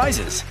serious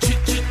prizes.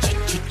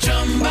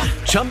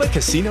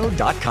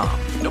 ChumbaCasino.com.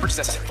 No purchase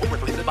necessary. Void where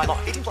prohibited by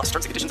law. 18+ terms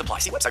and conditions apply.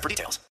 See website for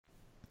details.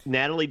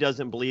 Natalie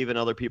doesn't believe in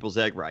other people's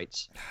egg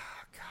rights.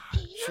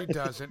 God, she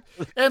doesn't.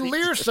 And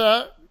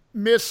Lyrsa,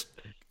 Miss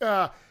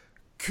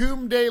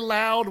cum de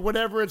laude,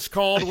 whatever it's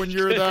called when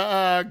you're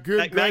the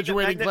good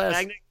graduating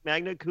class.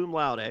 Magna cum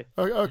laude.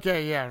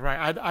 Okay, yeah,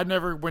 right. I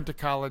never went to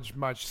college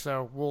much,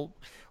 so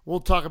we'll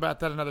talk about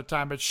that another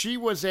time. But she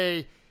was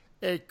a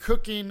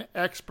cooking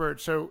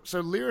expert, so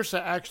Lyrsa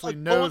actually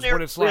knows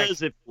what it's like.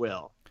 Whiz, if you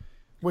will.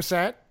 What's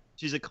that?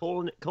 She's a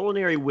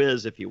culinary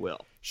whiz, if you will.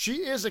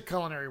 She is a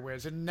culinary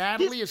whiz, and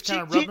Natalie is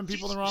kind of rubbing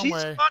people the wrong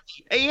way.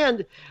 Funny.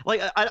 And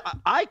like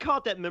I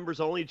caught that members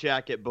only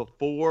jacket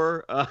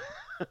before.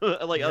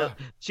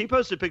 She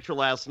posted a picture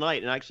last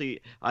night, and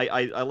actually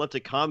I left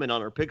a comment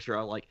on her picture.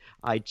 I was like,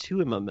 I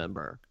too am a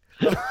member.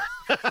 Yeah,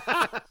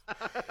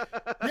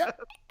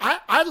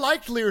 I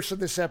liked Lyrsa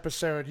this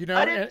episode.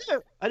 I did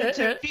too.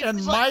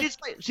 And Mike,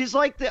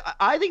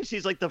 I think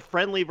she's like the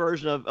friendly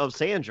version of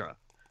Sandra.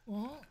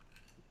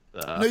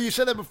 No, you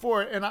said that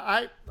before, and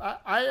I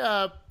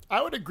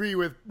would agree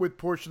with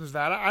portions of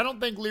that. I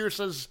don't think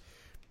Lyrsa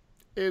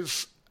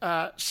is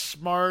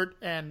smart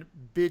and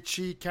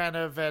bitchy kind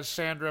of as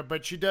Sandra,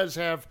 but she does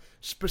have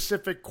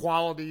specific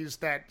qualities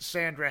that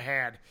Sandra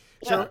had.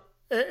 Yeah. So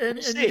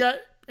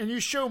and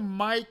you show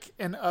Mike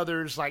and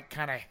others like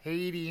kind of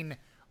hating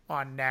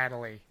on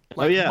Natalie.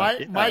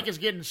 Like Mike is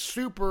getting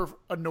super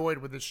annoyed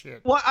with this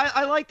shit. Well,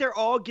 I like they're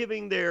all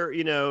giving their,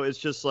 it's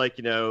just like,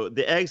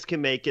 the eggs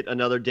can make it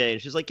another day.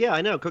 And she's like, yeah,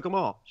 I know, cook them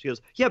all. She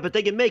goes, yeah, but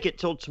they can make it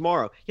till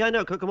tomorrow. Yeah, I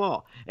know, cook them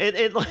all. And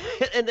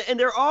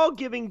they're all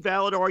giving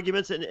valid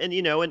arguments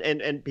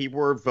and people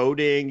are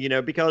voting,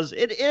 because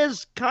it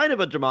is kind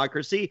of a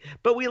democracy,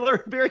 but we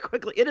learned very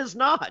quickly it is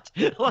not.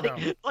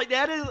 Like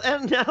that is,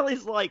 and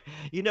Natalie's like,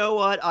 you know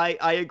what?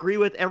 I agree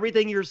with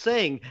everything you're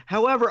saying.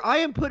 However, I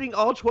am putting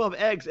all 12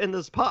 eggs in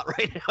this pot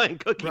right now and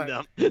cooking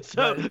them.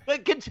 So,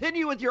 but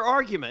continue with your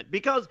argument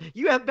because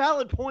you have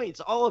valid points,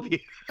 all of you.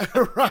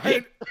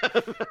 Right.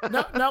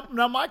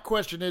 Now, my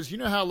question is,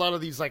 how a lot of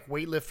these like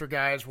weightlifter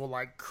guys will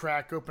like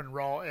crack open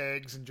raw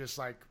eggs and just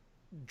like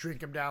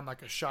drink them down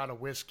like a shot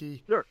of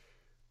whiskey? Sure.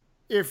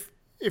 If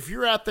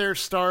you're out there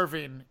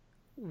starving,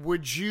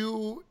 would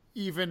you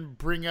even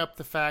bring up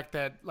the fact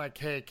that like,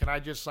 hey, can I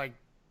just like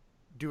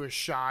do a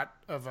shot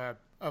of a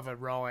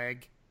raw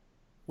egg?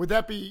 Would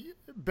that be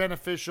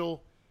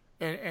beneficial?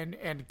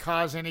 And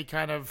cause any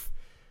kind of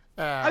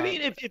I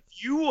mean, if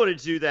you want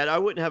to do that, I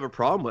wouldn't have a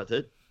problem with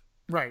it.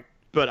 Right.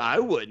 But I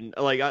wouldn't.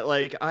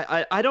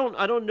 I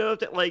don't know if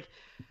that like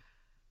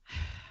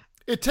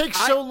it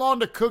takes so long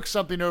to cook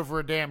something over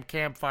a damn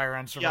campfire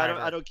on Survivor.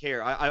 Yeah, I don't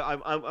care.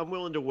 I'm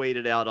willing to wait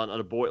it out on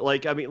a boil.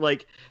 Like, I mean,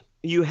 like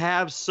you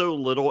have so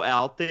little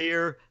out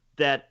there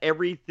that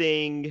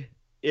everything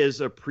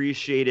is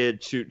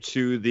appreciated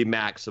to the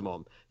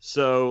maximum.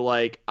 So,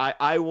 like,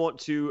 I want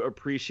to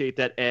appreciate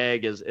that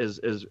egg as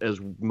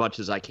much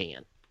as I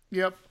can.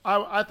 Yep,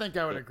 I think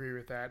I would agree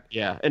with that.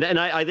 Yeah, and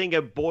I think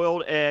a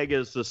boiled egg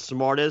is the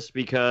smartest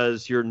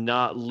because you're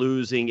not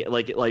losing,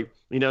 like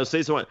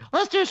say someone,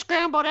 let's do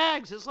scrambled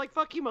eggs. It's like,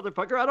 fuck you,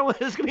 motherfucker. I don't want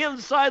this to be on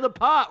the side of the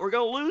pot. We're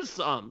going to lose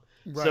some.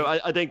 Right. So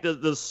I think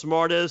the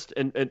smartest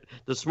and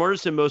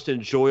most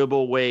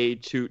enjoyable way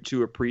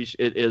to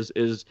appreciate it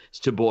is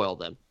to boil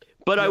them.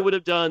 But yep. I would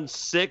have done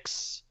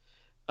 6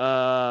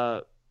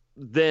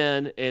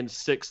 then and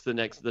 6 the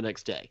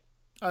next day.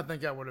 I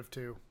think I would have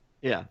too.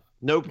 Yeah.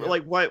 No, yeah.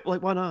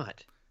 Why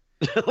not?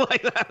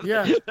 Like that.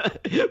 Yeah.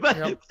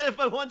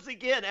 But once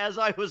again, as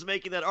I was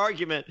making that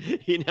argument,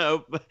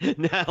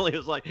 Natalie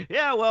was like,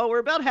 "Yeah, well, we're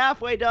about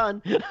halfway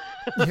done."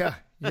 Yeah.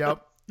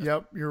 Yep.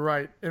 You're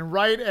right. And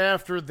right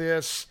after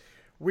this,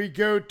 we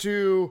go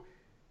to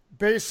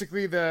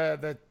basically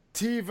the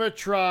Tiva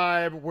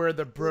tribe where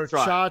the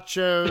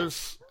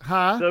brochachos,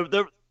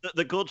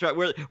 The cool tribe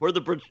where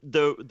the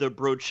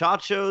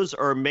brochachos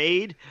are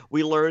made.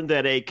 We learned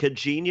that a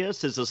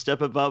cagenius is a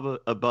step above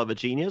a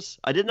genius.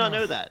 I did not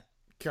know that.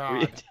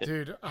 God,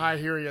 dude, I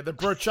hear you. The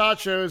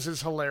brochachos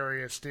is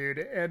hilarious, dude.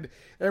 And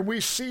we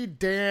see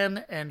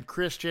Dan and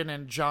Christian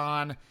and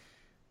John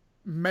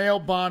male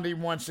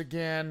bonding once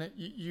again.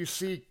 You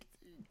see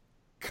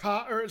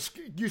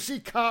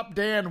Cop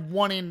Dan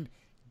wanting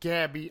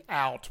Gabby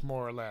out,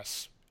 more or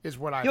less, is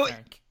what I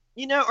think.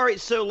 All right.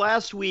 So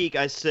last week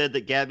I said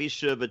that Gabby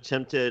should have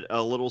attempted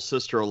a little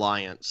sister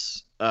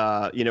alliance.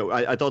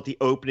 I thought the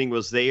opening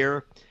was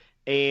there,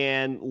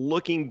 and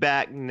looking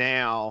back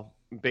now,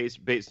 based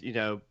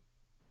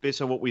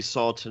on what we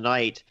saw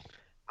tonight,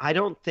 I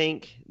don't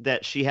think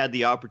that she had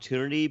the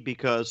opportunity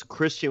because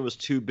Christian was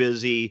too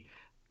busy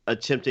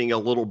attempting a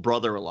little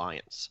brother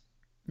alliance.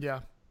 Yeah.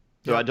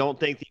 So I don't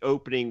think the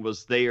opening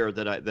was there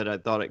that I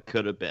thought it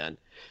could have been.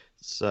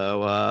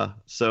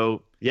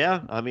 So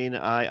yeah, I mean,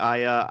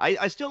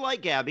 I still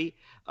like Gabby,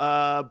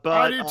 but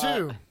I do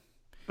too.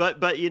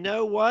 But you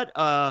know what?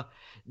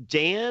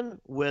 Dan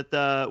with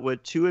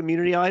 2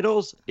 immunity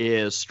idols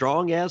is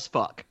strong as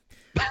fuck.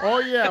 Oh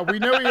yeah, we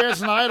know he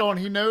has an idol, and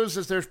he knows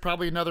that there's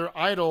probably another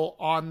idol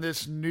on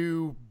this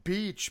new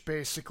beach.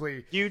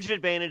 Basically, huge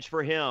advantage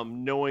for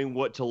him knowing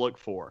what to look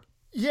for.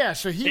 Yeah,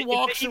 so he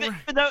walks even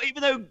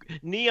though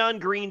neon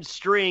green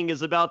string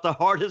is about the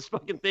hardest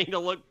fucking thing to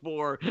look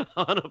for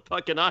on a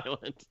fucking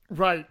island.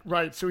 Right.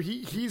 So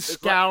he's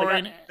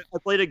scouring. I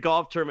played a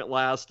golf tournament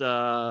last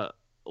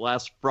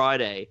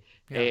Friday,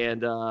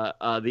 and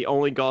the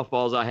only golf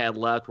balls I had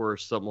left were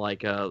some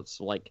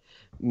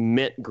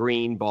mint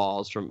green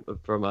balls from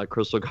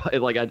Crystal.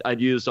 Like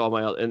I'd used all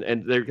my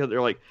and they're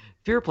like,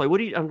 fair play. What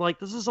do you? I'm like,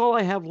 this is all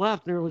I have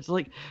left. And they're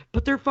like,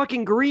 but they're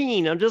fucking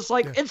green. I'm just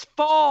like, it's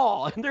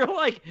fall. And they're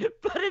like,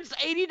 but it's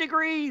 80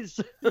 degrees.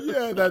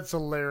 Yeah, that's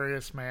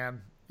hilarious,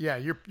 man. Yeah,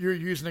 you're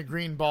using a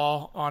green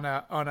ball on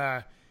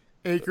a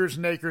acres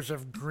and acres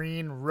of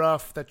green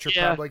rough that you're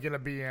probably gonna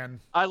be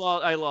in. I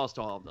lost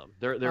all of them.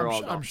 They're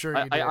all gone. I'm sure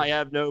you did. I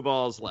have no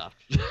balls left.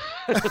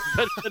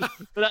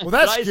 Well,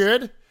 that's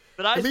good.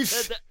 But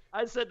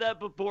I said that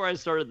before I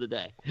started the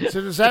day.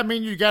 So does that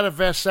mean you got a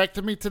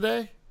vasectomy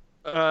today?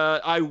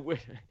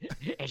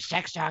 It's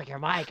sex talk your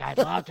mic. I'd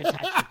love to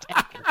touch your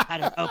dick and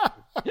cut it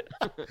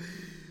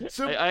open.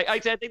 So I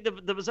think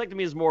the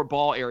vasectomy is more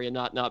ball area,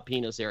 not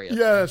penis area.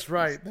 Yeah, that's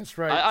right.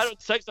 I don't.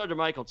 Sex Dr.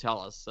 Mike will tell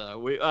us.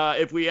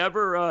 If we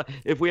ever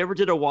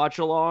did a watch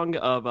along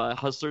of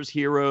Hustlers,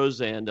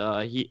 Heroes, and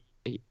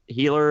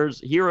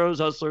Healers,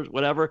 Hustlers,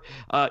 whatever,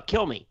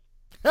 kill me.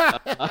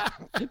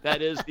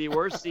 That is the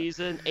worst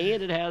season,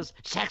 and it has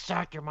sex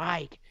Dr.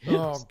 Mike.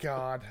 Oh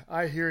God,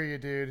 I hear you,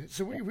 dude.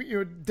 So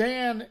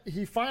Dan,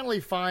 he finally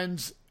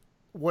finds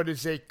what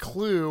is a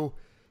clue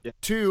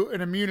to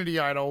an immunity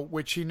idol,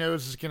 which he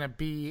knows is going to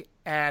be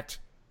at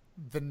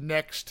the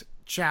next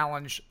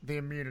challenge, the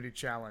immunity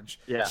challenge.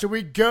 Yeah. So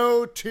we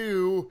go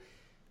to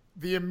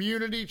the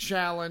immunity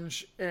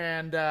challenge,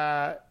 and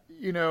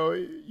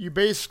you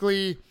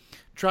basically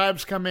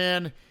tribes come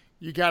in.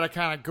 You got to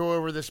kind of go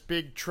over this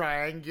big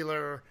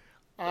triangular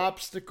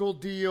obstacle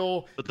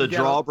deal. With the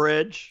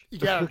drawbridge. You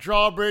got a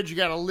drawbridge. You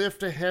got to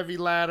lift a heavy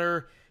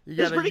ladder.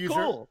 It's pretty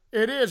cool.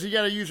 It is. You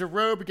got to use a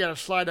rope. You got to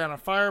slide down a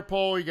fire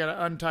pole. You got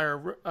to untie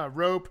a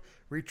rope,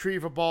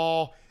 retrieve a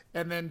ball,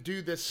 and then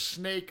do this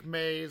snake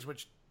maze,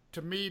 which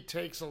to me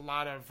takes a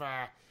lot of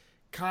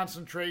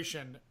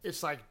concentration.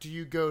 It's like, do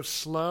you go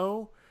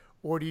slow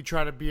or do you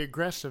try to be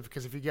aggressive?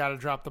 Because if you got to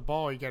drop the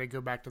ball, you got to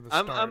go back to the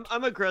start.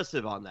 I'm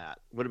aggressive on that.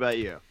 What about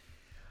you?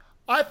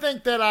 I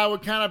think that I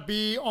would kind of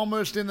be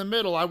almost in the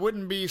middle. I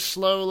wouldn't be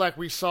slow like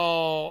we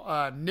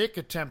saw Nick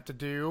attempt to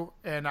do,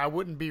 and I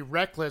wouldn't be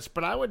reckless,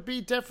 but I would be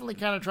definitely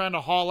kind of trying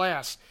to haul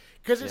ass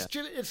because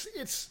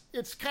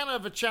it's kind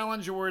of a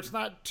challenge where it's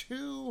not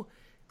too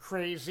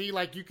crazy.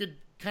 Like you could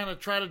kind of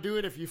try to do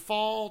it. If you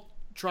fall,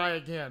 try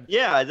again.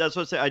 Yeah, that's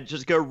what I say. I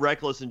just go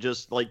reckless and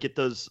just like get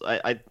those.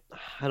 I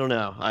don't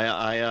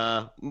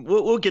know.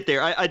 We'll get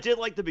there. I did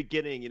like the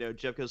beginning.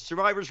 Jeff goes,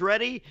 "Survivor's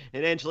ready,"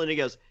 and Angelina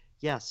goes,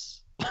 "Yes."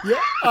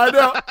 Yeah, I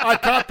know. I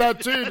caught that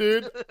too,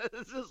 dude.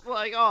 It's just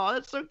like, oh,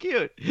 that's so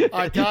cute.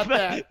 I got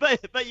that.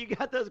 But you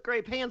got those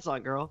great pants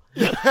on, girl.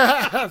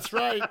 That's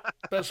right.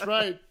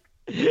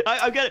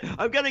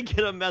 I'm gonna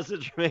get a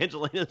message from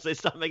Angelina and say,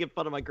 stop making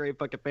fun of my great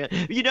fucking pants.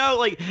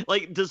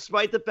 Like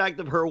despite the fact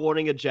of her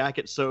wanting a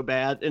jacket so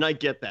bad, and I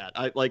get that.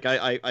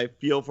 I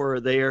feel for her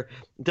there.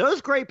 Those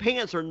great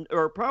pants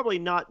are probably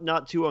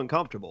not too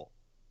uncomfortable.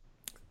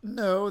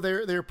 No,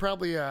 they're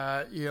probably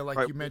right, you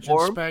mentioned,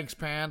 warm? Spanx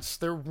pants.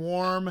 They're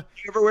warm.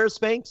 You ever wear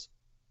Spanx?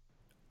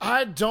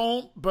 I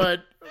don't,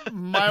 but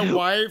my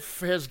wife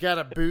has got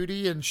a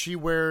booty and she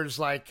wears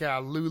like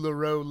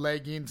LuLaRoe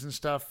leggings and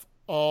stuff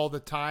all the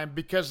time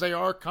because they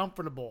are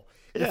comfortable.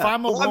 Yeah. If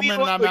I'm a woman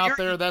and I'm out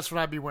there, that's what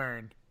I'd be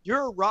wearing.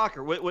 You're a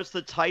rocker. What's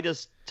the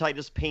tightest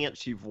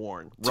pants you've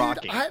worn? Dude,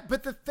 rocking.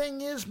 But the thing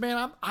is,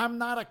 man, I'm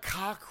not a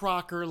cock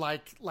rocker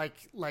like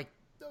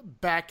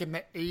back in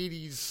the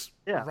 80s.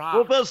 Yeah. Rock.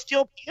 Well, but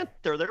Steel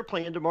Panther, they're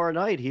playing tomorrow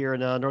night here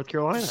in North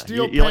Carolina.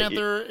 Steel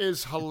Panther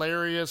is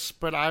hilarious,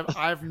 but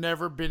I've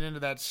never been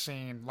into that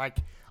scene. Like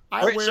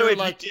I wear so if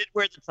like you did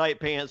wear the tight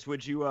pants,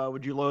 would you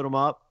load them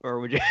up or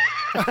would you?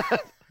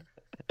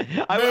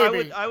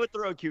 I would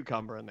throw a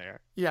cucumber in there.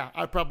 Yeah,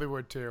 I probably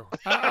would too.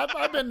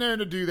 I've been known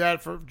to do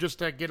that for just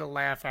to get a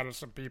laugh out of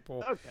some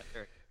people.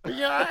 Okay. But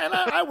yeah, and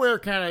I wear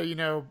kind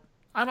of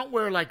I don't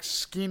wear like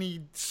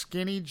skinny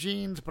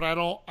jeans, but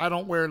I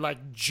don't wear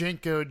like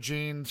Jinko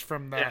jeans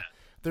from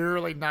the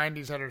early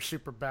 90s that are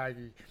super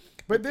baggy.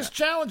 But this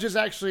challenge is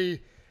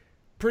actually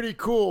pretty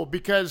cool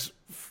because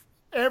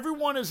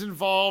everyone is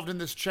involved in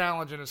this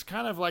challenge, and it's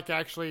kind of like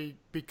actually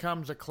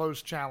becomes a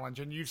close challenge.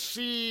 And you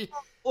see...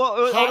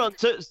 Well, hold on.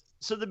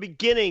 So the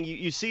beginning,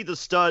 you see the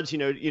studs,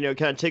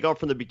 kind of take off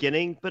from the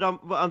beginning. But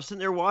I'm sitting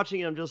there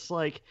watching, and I'm just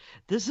like,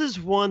 this is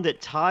one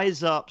that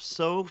ties up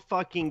so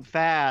fucking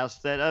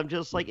fast that I'm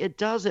just like, it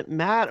doesn't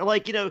matter.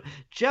 Like,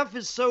 Jeff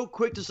is so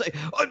quick to say,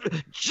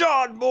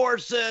 John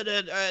Morrison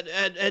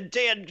and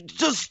Dan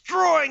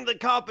destroying the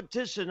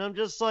competition. I'm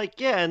just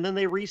like, yeah, and then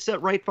they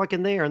reset right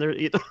fucking there, and they're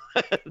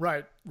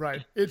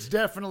right. It's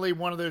definitely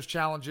one of those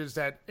challenges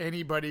that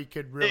anybody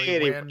could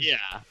really win.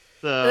 Yeah.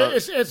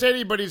 It's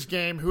anybody's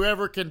game.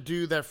 Whoever can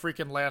do that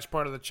freaking last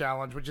part of the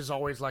challenge, which is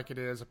always like it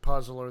is, a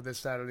puzzle or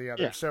this, that, or the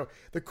other. Yeah. So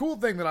the cool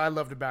thing that I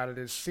loved about it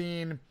is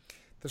seeing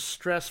the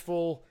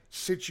stressful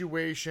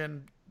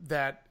situation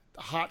that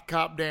Hot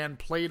Cop Dan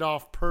played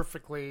off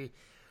perfectly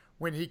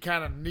when he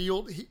kind of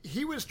kneeled.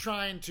 He was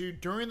trying to,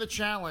 during the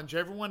challenge,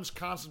 everyone's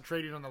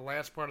concentrating on the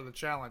last part of the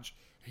challenge.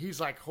 He's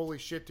like, holy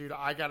shit, dude,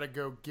 I got to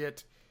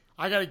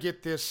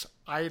get this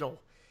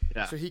idol.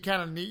 Yeah. So he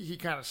kind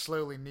of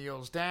slowly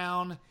kneels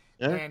down.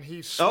 Yeah. And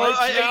he swipes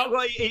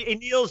out. He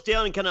kneels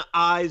down and kind of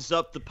eyes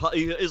up the puzzle.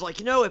 He's like,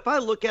 if I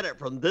look at it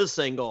from this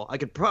angle, I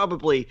could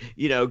probably,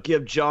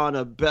 give John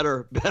a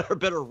better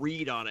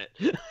read on it.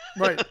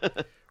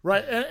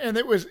 Right. And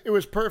it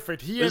was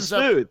perfect. He ends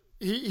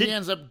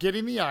up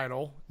getting the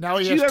idol. Now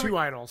he has two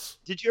idols.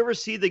 Did you ever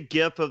see the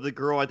gif of the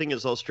girl? I think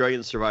it's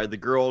Australian Survivor. The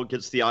girl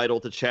gets the idol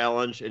to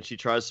challenge, and she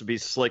tries to be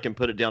slick and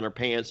put it down her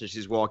pants, and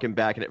she's walking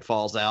back, and it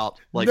falls out.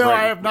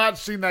 I have not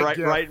seen that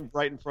gif.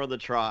 Right in front of the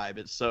tribe.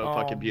 It's so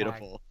fucking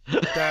beautiful.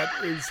 That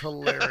is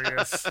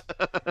hilarious.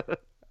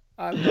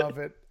 I love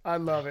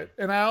it.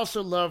 And I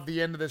also love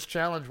the end of this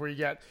challenge where you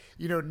got,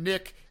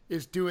 Nick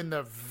is doing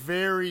the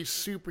very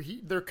super.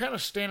 They're kind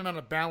of standing on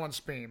a balance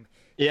beam.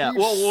 Yeah,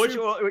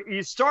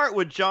 you start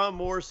with John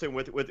Morrison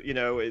with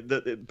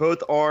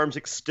both arms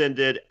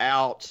extended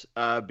out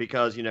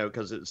because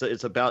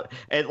it's about,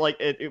 and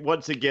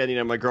once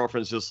again, my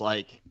girlfriend's just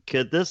like,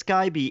 could this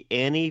guy be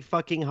any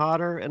fucking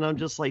hotter? And I'm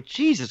just like,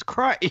 Jesus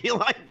Christ,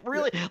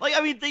 really?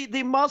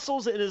 The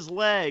muscles in his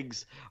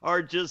legs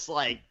are just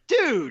like,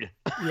 dude,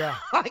 yeah,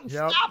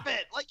 stop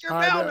it, you're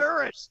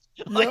malnourished.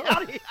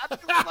 How do you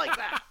look like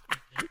that?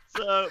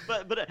 So,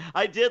 but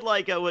I did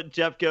like what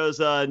Jeff goes,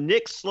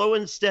 Nick's slow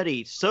and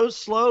steady. So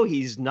slow,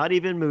 he's not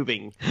even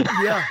moving.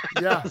 Yeah,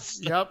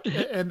 yep.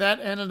 And that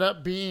ended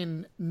up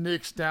being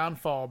Nick's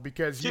downfall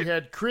because you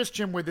had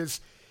Christian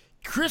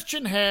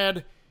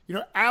had,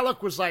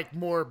 Alec was like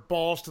more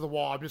balls to the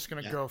wall. I'm just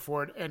going to go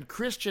for it. And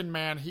Christian,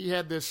 man, he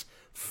had this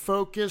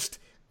focused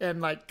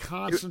and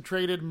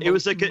concentrated. It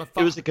was a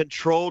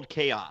controlled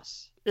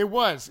chaos. It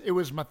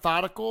was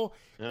methodical,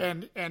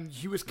 and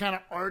he was kind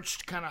of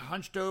arched, kind of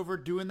hunched over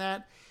doing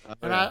that,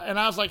 and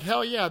I was like,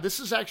 hell yeah, this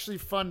is actually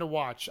fun to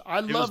watch.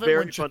 It was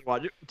very fun to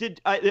watch.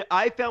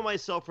 I found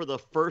myself for the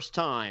first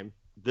time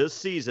this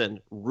season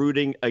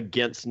rooting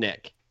against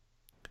Nick.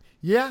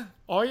 Yeah.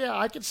 Oh yeah,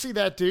 I could see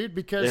that, dude,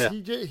 because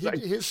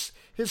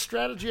his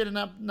strategy ended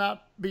up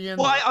not being.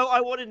 Well,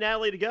 I wanted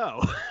Natalie to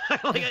go.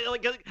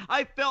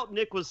 I felt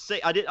Nick was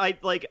safe. I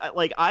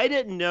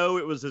didn't know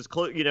it was as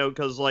close,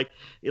 because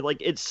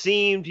it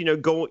seemed,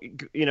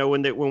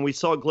 when we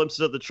saw glimpses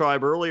of the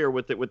tribe earlier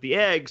with the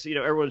eggs,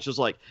 everyone's just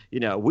like,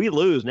 we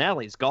lose,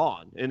 Natalie's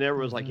gone, and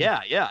everyone's like,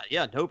 yeah,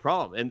 no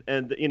problem,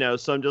 and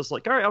so I'm just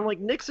like, all right, I'm like,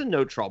 Nick's in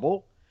no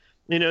trouble.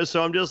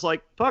 So I'm just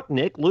like, fuck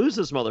Nick, lose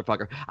this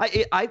motherfucker.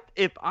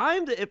 If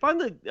I'm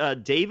the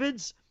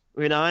Davids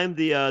and I'm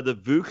the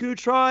Vuku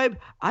tribe,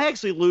 I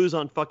actually lose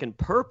on fucking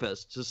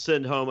purpose to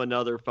send home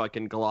another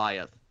fucking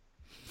Goliath.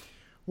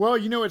 Well,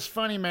 it's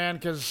funny, man,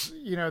 because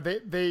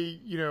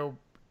they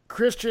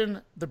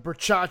Christian, the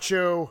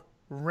Brachacho,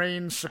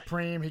 reigns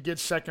supreme. He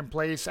gets second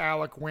place.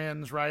 Alec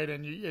wins, right?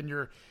 And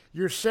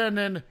you're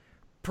sending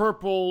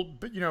Purple,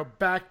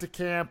 back to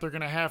camp. They're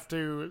going to have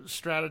to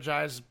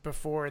strategize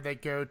before they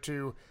go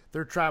to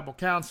their tribal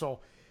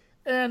council.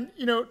 And,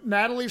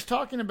 Natalie's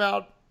talking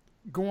about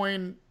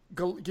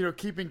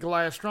keeping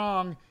Goliath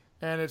strong,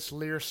 and it's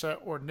Lyrsa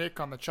or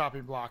Nick on the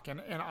chopping block.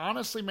 And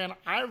honestly, man,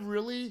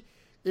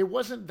 it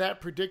wasn't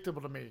that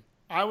predictable to me.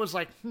 I was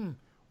like,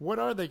 what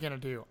are they going to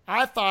do?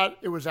 I thought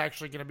it was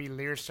actually going to be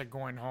Lyrsa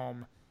going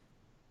home,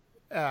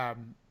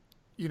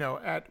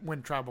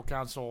 when tribal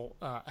council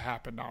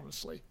happened,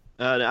 honestly.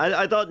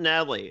 I thought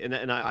Natalie,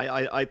 and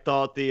I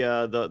thought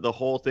the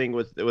whole thing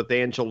with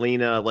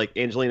Angelina,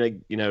 Angelina,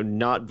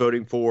 not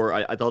voting for.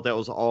 I thought that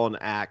was all an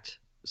act.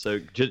 So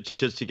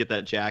just to get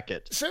that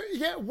jacket. So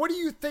yeah, what do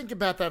you think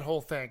about that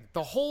whole thing?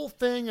 The whole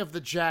thing of the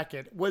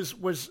jacket was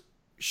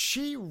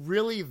she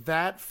really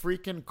that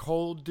freaking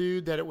cold,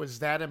 dude? That it was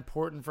that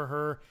important for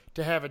her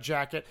to have a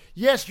jacket?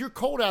 Yes, you're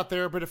cold out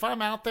there, but if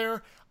I'm out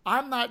there,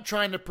 I'm not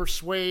trying to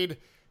persuade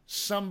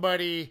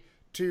somebody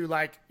to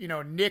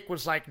Nick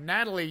was like,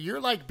 Natalie,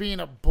 you're being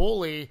a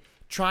bully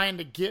trying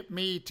to get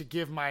me to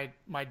give my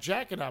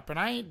jacket up, and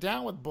I ain't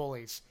down with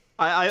bullies.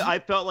 I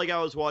felt like I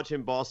was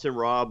watching Boston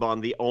Rob on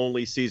the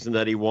only season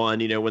that he won.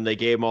 You know, when they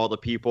gave him all the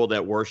people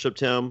that worshipped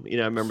him. You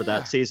know, I remember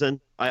that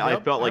season. I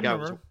felt like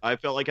I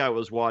felt like I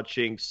was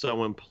watching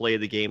someone play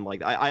the game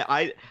like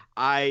that.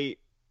 I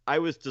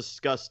was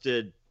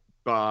disgusted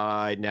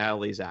by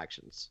Natalie's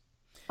actions.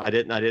 I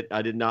did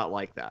not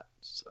like that.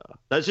 So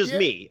that's just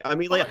me. I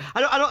mean, like,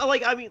 I don't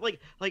like. I mean, like,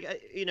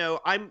 you know,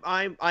 I'm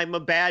a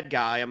bad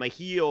guy. I'm a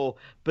heel.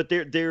 But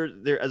there.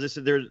 As I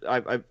said,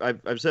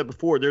 I've said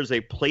before, there's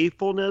a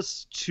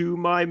playfulness to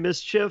my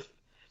mischief.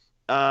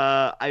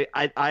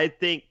 I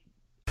think.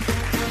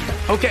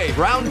 Okay,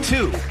 round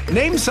 2.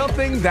 Name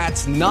something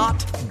that's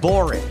not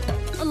boring.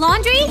 A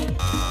laundry?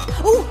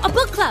 Ooh, a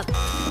book club.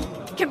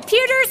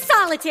 Computer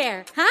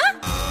solitaire, huh?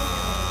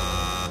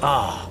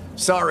 Ah,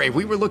 sorry.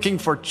 We were looking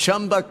for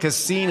Chumba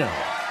Casino.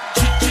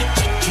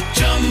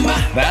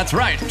 That's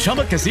right.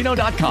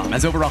 ChumbaCasino.com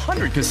has over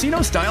 100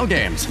 casino-style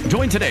games.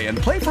 Join today and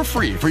play for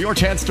free for your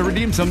chance to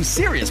redeem some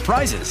serious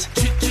prizes.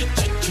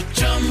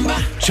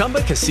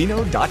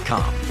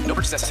 ChumbaCasino.com. No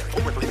purchase necessary.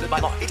 Void where prohibited by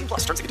law. 18+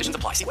 terms and conditions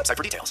apply. See website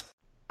for details.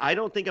 I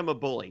don't think I'm a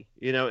bully,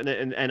 you know,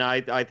 and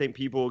I think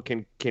people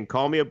can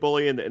call me a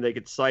bully, and they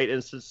could cite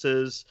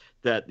instances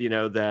that, you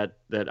know, that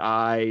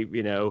I,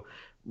 you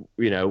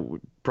know,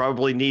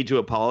 probably need to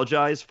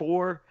apologize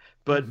for.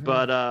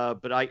 But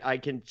I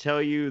can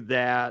tell you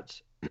that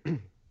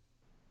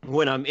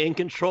when I'm in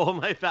control of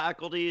my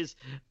faculties,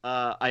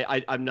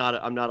 I'm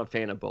not a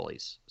fan of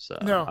bullies. So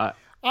no,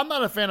 I'm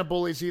not a fan of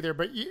bullies either.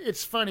 But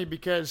it's funny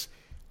because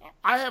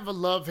I have a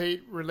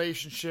love-hate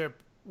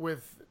relationship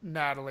with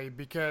Natalie,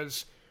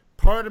 because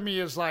part of me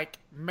is like,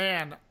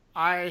 man,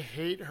 I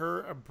hate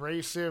her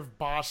abrasive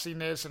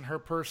bossiness and her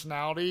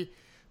personality,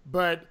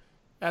 but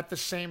at the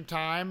same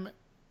time,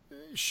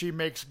 she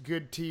makes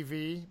good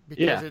TV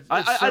because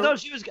I thought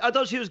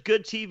she was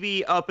good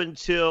TV up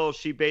until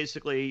she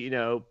basically, you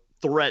know,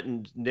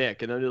 threatened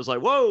Nick, and then it was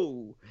like,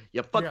 whoa,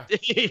 you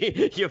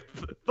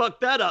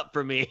fucked that up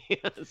for me.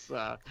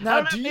 So,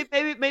 now,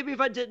 maybe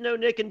if I didn't know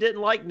Nick and didn't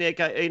like Nick,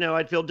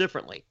 I'd feel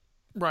differently.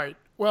 Right.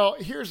 Well,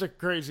 here's a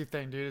crazy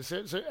thing, dude.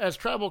 As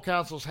tribal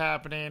council's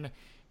happening,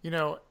 you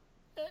know,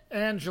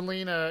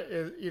 Angelina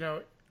is, you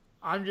know,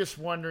 I'm just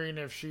wondering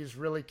if she's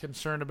really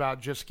concerned about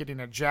just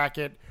getting a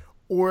jacket,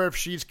 or if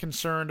she's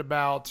concerned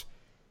about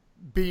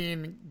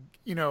being,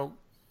 you know,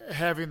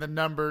 having the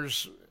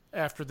numbers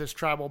after this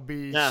tribal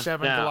be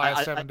 7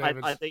 Goliath, 7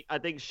 Davids. I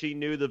think she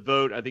knew the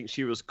vote. I think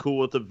she was cool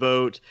with the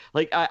vote.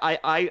 Like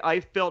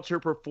I felt her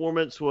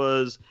performance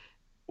was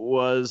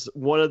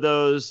one of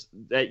those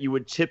that you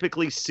would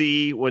typically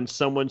see when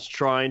someone's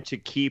trying to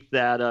keep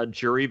that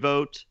jury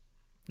vote.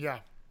 Yeah.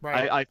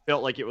 Right. I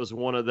felt like it was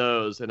one of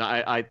those, and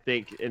I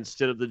think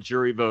instead of the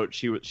jury vote,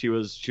 she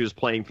was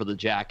playing for the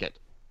jacket.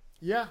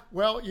 Yeah,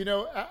 well, you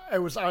know, I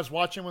was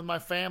watching with my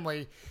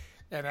family,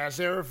 and as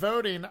they were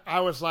voting, I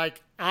was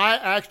like, I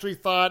actually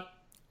thought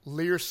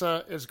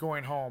Lyrsa is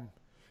going home.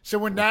 So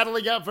when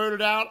Natalie got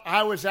voted out,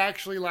 I was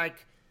actually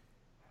like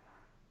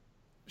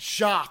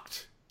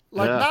shocked.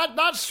 Like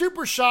not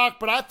super shocked,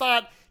 but I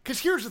thought, because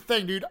here's the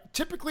thing, dude.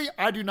 Typically,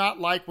 I do not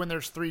like when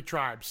there's 3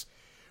 tribes.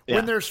 Yeah.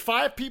 When there's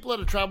 5 people at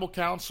a tribal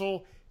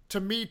council,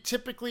 to me,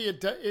 typically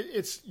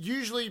it's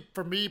usually,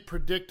 for me,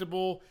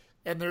 predictable.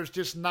 And there's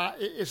just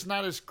it's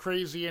not as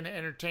crazy and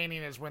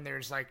entertaining as when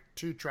there's like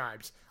 2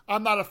 tribes.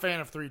 I'm not a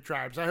fan of 3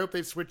 tribes. I hope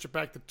they switch it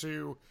back to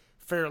 2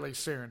 fairly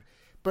soon.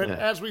 But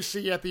as we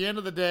see at the end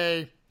of the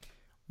day,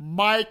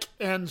 Mike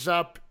ends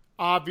up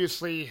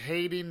obviously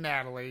hating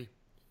Natalie.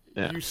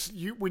 Yeah.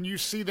 When you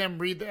see them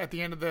read at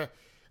the end of the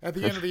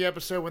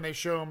episode, when they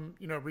show them,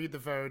 you know, read the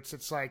votes,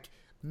 it's like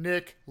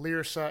Nick,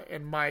 Lyrsa,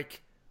 and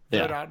Mike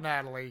vote out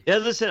Natalie. Yeah,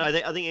 listen, I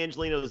think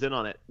Angelina was in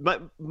on it.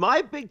 But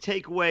my big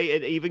takeaway,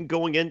 and even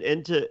going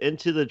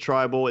into the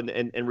tribal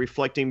and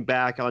reflecting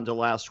back onto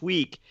last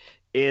week,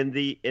 in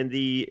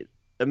the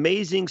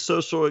amazing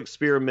social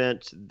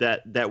experiment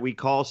that we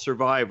call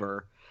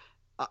Survivor,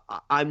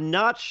 I'm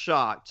not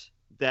shocked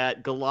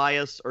that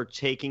Goliaths are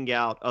taking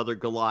out other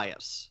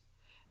Goliaths.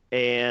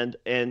 And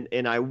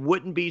I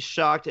wouldn't be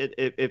shocked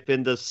if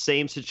in the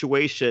same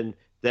situation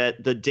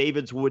that the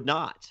Davids would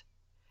not.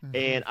 Mm-hmm.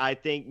 And I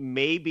think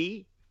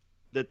maybe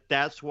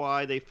that's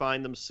why they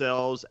find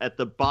themselves at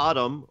the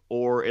bottom,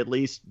 or at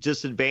least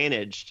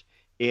disadvantaged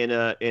in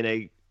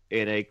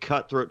a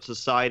cutthroat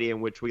society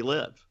in which we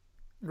live.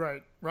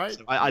 Right.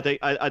 So I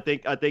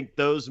think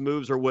those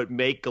moves are what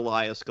make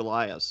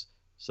Goliaths.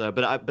 So,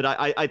 but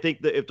I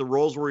think that if the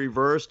roles were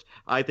reversed,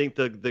 I think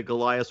the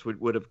Goliaths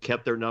would have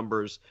kept their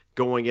numbers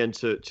going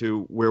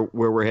into where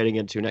we're heading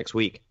into next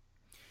week.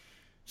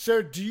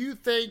 So, do you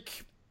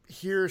think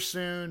here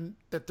soon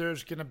that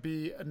there's going to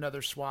be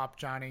another swap,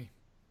 Johnny?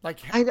 Like,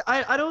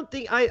 I don't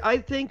think. I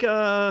think.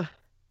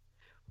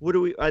 What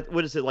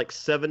is it, like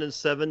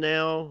 7-7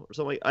 now or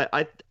something?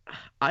 I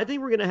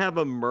think we're going to have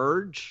a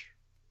merge.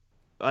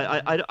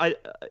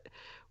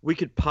 We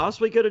could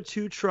possibly go to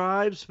 2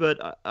 tribes,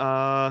 but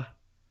I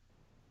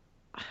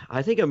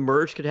think a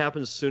merge could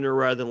happen sooner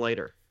rather than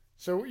later.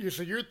 So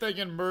you're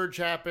thinking merge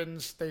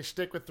happens, they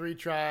stick with 3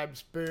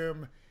 tribes,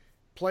 boom,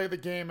 play the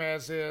game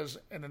as is,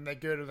 and then they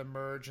go to the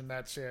merge, and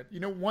that's it. You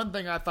know, one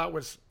thing I thought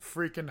was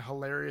freaking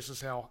hilarious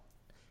as hell.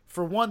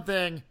 For one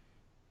thing,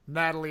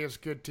 Natalie is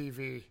good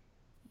TV.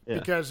 Yeah.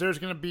 Because there's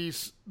going to be,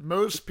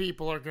 most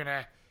people are going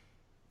to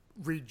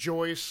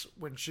rejoice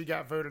when she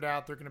got voted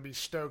out. They're going to be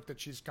stoked that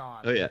she's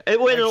gone. Oh yeah,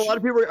 and wait, a lot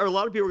of people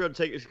are going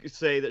to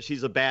say that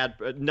she's a bad,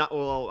 not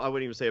well. I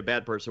wouldn't even say a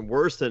bad person.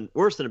 Worse than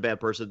a bad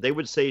person. They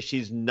would say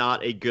she's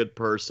not a good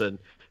person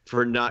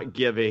for not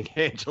giving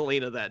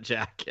Angelina that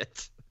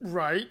jacket.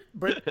 Right,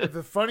 but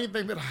the funny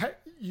thing that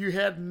you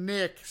had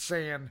Nick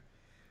saying,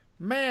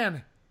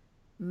 "Man,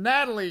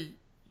 Natalie,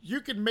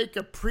 you can make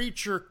a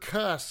preacher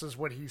cuss," is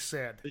what he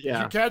said. Yeah.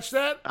 Did you catch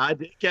that? I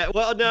did catch.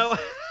 Well, no.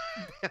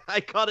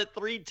 I caught it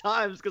 3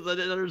 times because I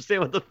didn't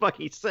understand what the fuck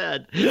he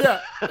said. Yeah,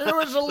 it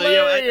was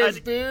hilarious,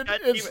 dude.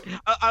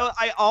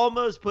 I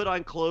almost put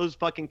on closed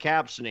fucking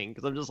captioning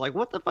because I'm just like,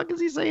 what the fuck is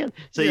he saying?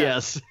 So yeah.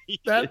 Yes,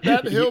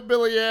 that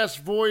hillbilly ass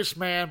voice,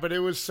 man. But it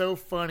was so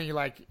funny.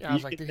 Like I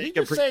was like, did he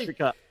just say?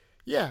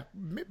 Yeah,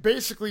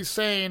 basically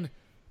saying,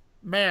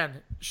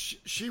 man,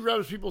 she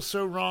rubs people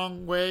so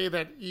wrong way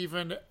that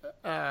even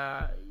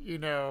you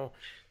know.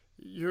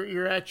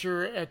 You're at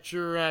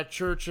your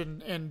church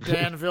in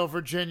Danville,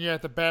 Virginia,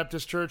 at the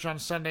Baptist Church on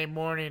Sunday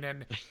morning,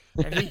 and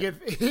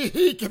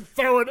he can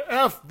throw an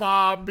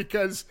F-bomb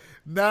because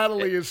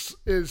Natalie is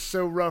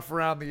so rough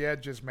around the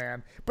edges,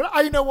 man. But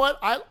you know what?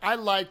 I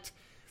liked,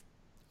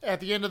 at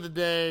the end of the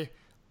day,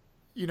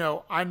 you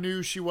know, I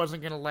knew she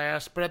wasn't going to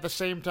last, but at the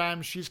same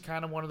time, she's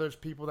kind of one of those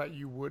people that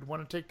you would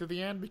want to take to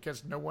the end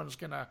because no one's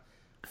going to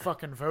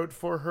fucking vote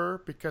for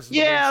her because of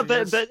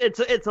but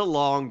it's a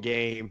long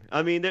game.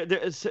 I mean,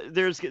 there's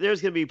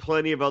gonna be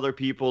plenty of other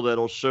people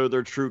that'll show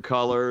their true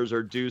colors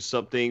or do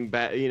something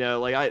bad. You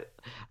know, like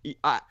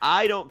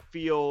I don't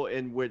feel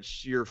in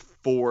which you're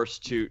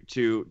forced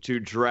to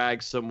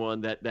drag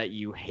someone that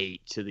you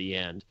hate to the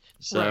end.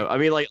 So right. I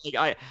mean,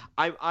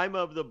 I'm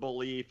of the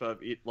belief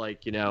of it,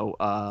 like, you know,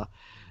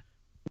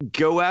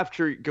 go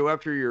after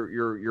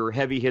your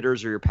heavy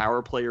hitters or your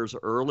power players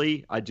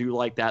early. I do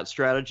like that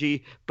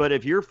strategy, but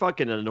if you're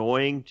fucking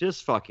annoying,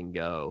 just fucking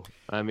go.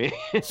 I mean,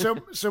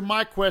 so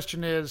my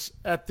question is,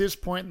 at this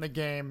point in the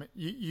game,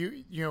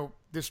 you know,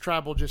 this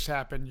tribal just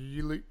happened.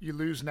 You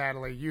lose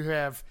Natalie. You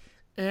have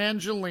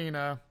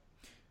Angelina,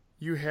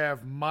 you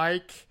have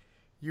Mike,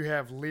 you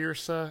have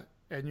Lyrsa,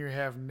 and you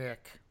have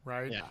Nick.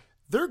 Right? Yeah.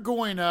 They're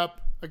going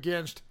up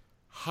against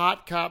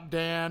Hot Cop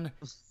Dan,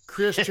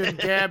 Christian,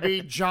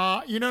 Gabby,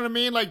 John. You know what I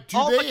mean? Like, do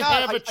they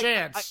have a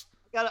chance?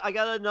 I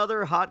got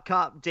another Hot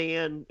Cop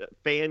Dan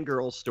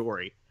fangirl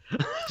story.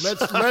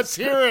 Let's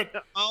hear it.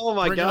 Oh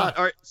my God!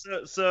 All right,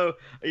 so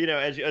you know,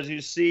 as you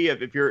see,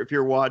 if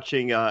you're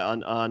watching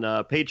on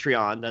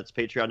Patreon, that's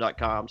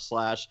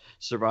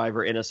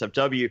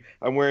patreon.com/SurvivorNSFW.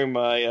 I'm wearing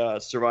my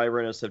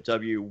Survivor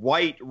NSFW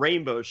white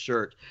rainbow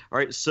shirt. All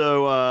right,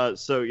 so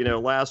you know,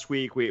 last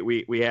week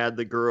we had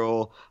the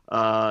girl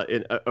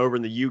over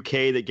in the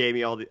UK that gave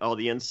me all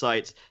the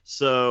insights.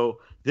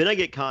 So then I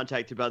get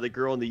contacted by the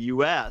girl in the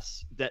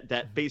U.S.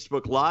 that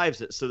Facebook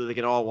Lives it so that they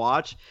can all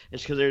watch. And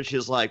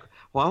she's like,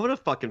 "Well, I want a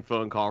fucking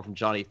phone call from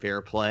Johnny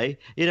Fairplay.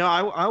 You know,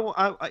 I want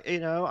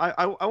him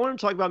to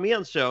talk about me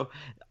on the show.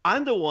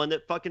 I'm the one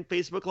that fucking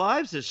Facebook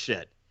Lives this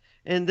shit."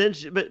 And then,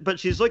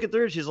 but she's looking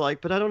through and she's like,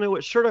 "But I don't know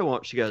what shirt I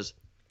want." She goes,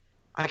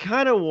 "I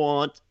kind of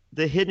want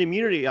the Hidden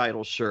Immunity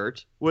Idol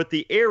shirt with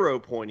the arrow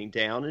pointing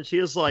down." And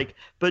she was like,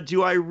 "But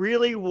do I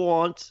really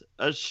want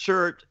a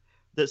shirt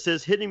that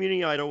says Hidden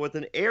Immunity Idol with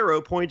an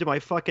arrow pointing to my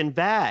fucking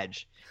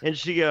badge?" And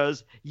she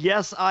goes,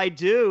 "Yes, I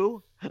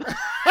do."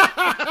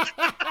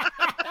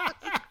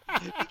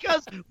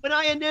 Because when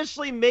I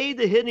initially made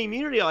the Hidden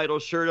Immunity Idol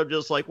shirt, I'm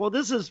just like, well,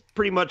 this is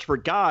pretty much for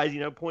guys,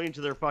 you know, pointing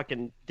to their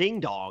fucking ding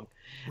dong.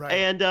 Right.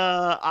 And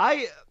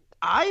I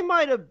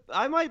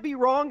might be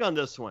wrong on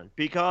this one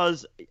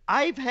because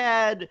I've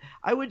had,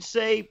 I would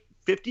say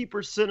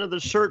 50% of the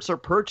shirts are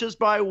purchased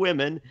by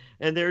women,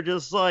 and they're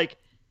just like,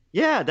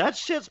 yeah, that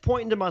shit's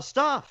pointing to my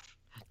stuff.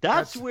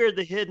 That's where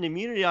the Hidden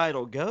Immunity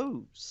Idol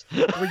goes.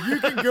 Well, you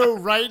can go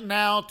right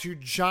now to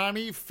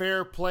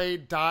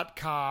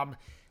JohnnyFairplay.com.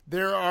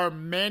 There are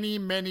many,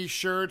 many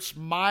shirts.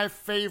 My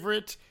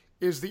favorite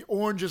is the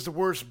Orange is the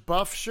Worst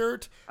buff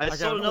shirt. I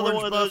saw another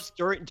one of those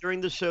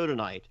during the show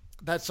tonight.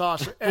 That's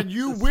awesome. And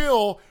you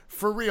will,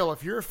 for real,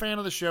 if you're a fan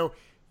of the show,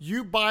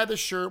 you buy the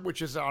shirt,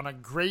 which is on a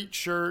great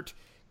shirt.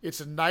 It's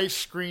a nice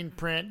screen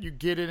print. You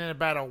get it in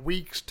about a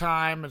week's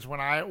time is when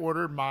I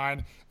ordered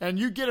mine. And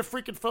you get a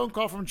freaking phone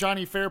call from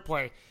Johnny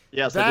Fairplay.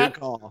 Yes, I do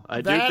call.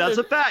 I do. That's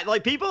a fact.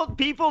 Like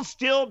people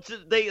still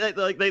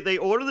they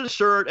order the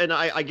shirt, and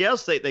I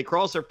guess they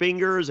cross their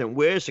fingers and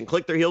wish and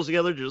click their heels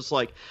together, just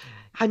like,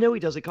 I know he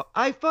doesn't call.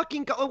 I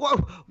fucking call.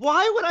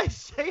 Why would I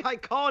say I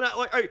call it?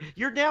 Like,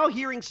 you're now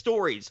hearing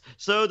stories.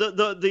 So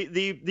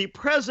the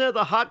president of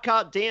the Hot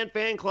Cot Dan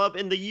fan club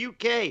in the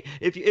UK.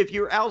 If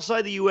you're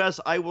outside the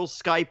US, I will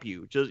Skype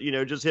you.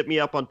 Just hit me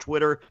up on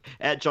Twitter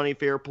at Johnny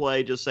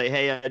Fairplay. Just say,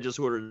 hey, I just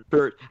ordered a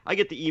shirt. I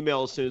get the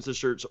email as soon as the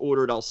shirt's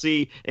ordered. I'll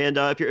see. And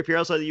if you're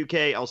outside the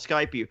UK, I'll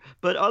Skype you.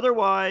 But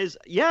otherwise,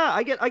 yeah,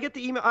 I get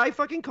the email. I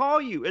fucking call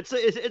you.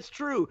 It's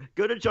true.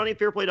 Go to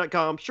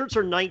JohnnyFairplay.com. Shirts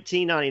are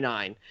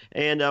 $19.99.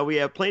 And we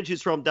have plenty to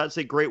choose from. That's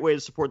a great way to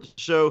support the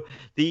show.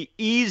 The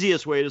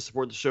easiest way to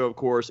support the show, of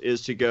course,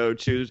 is to go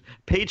to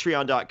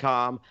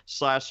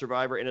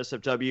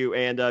patreon.com/SurvivorNSFW.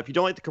 And if you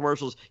don't like the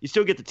commercials, you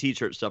still get the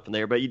t-shirt stuff in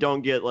there, but you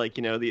don't get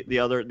the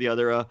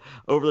other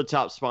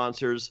over-the-top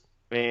sponsors.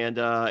 And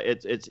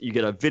it's you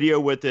get a video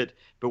with it.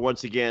 But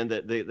once again,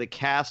 the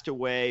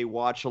Castaway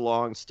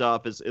watch-along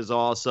stuff is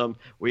awesome.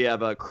 We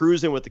have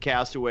Cruising with the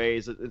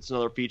Castaways. It's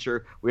another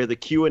feature. We have the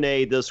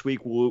Q&A this week.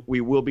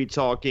 We will be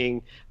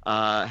talking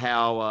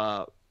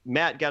how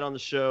Matt got on the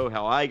show,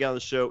 how I got on the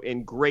show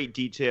in great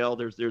detail.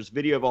 There's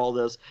video of all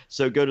this.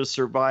 So go to the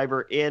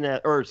Survivor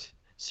NSFW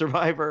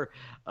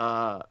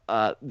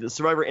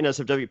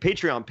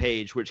Patreon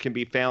page, which can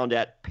be found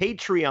at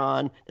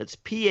Patreon. That's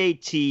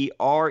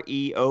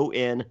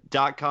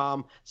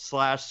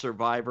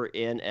patreon.com/Survivor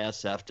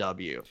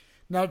NSFW.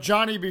 Now,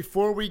 Johnny,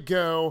 before we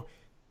go,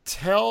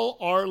 tell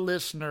our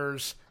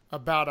listeners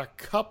about a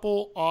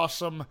couple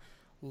awesome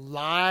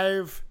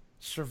live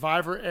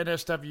Survivor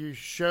NSW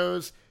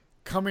shows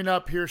coming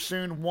up here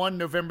soon. One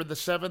November the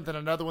 7th and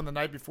another one the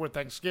night before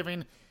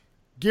Thanksgiving.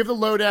 Give the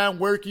lowdown.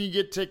 Where can you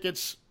get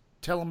tickets?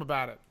 Tell them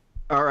about it.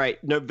 All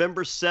right.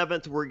 November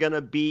 7th, we're going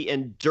to be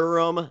in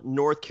Durham,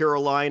 North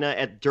Carolina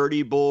at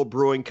Dirty Bull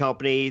Brewing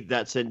Company.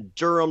 That's in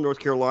Durham, North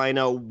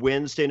Carolina,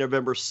 Wednesday,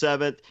 November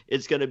 7th.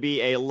 It's going to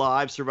be a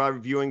live Survivor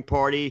viewing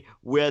party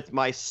with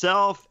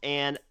myself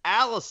and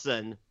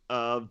Allison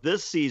of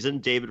this season,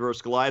 David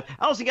vs. Goliath.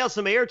 Allison got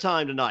some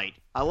airtime tonight.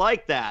 I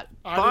like that.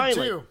 I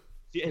do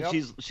too.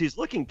 And she's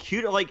looking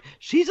cute. Like,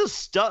 she's a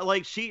stud.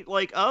 Like,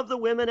 of the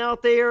women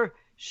out there,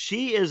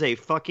 she is a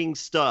fucking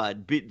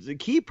stud.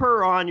 Keep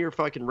her on your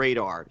fucking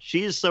radar.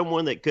 She is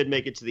someone that could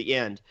make it to the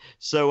end.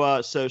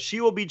 So she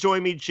will be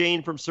joining me,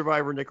 Jane from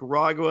Survivor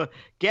Nicaragua.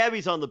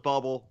 Gabby's on the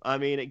bubble. I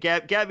mean,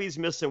 Gabby's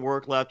missing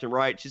work left and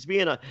right. She's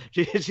being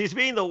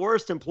the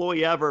worst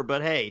employee ever.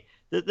 But hey,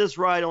 this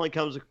ride only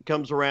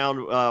comes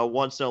around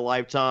once in a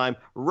lifetime.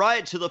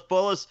 Ride to the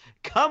fullest.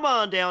 Come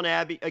on down,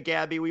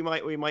 Gabby. We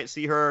might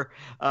see her.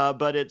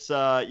 But it's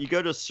you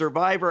go to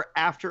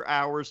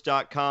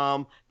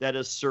SurvivorAfterHours.com. That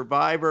is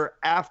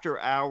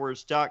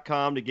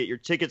SurvivorAfterHours.com to get your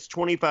tickets.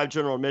 $25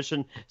 general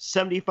admission.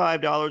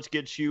 $75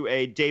 gets you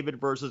a David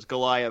versus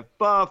Goliath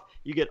buff.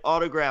 You get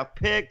autographed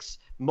pics.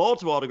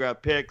 Multiple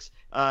autograph picks.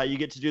 You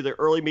get to do the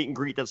early meet and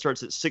greet that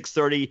starts at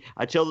 6:30.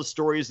 I tell the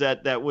stories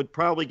that would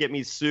probably get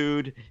me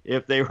sued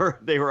if they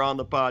were on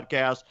the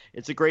podcast.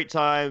 It's a great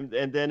time.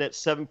 And then at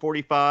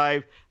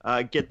 7:45,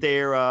 get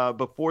there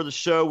before the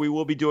show. We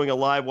will be doing a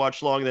live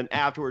watch along. And then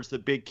afterwards, the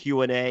big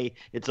Q&A.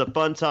 It's a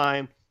fun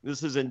time.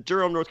 This is in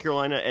Durham, North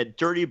Carolina at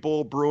Dirty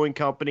Bull Brewing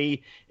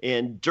Company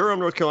in Durham,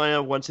 North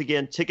Carolina. Once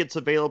again, tickets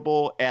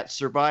available at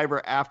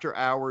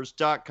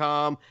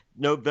SurvivorAfterHours.com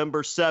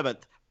November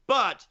 7th.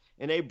 But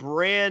in a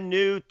brand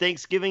new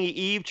Thanksgiving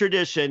Eve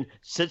tradition,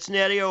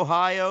 Cincinnati,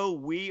 Ohio,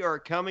 we are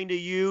coming to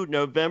you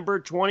November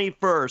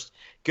 21st.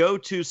 Go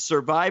to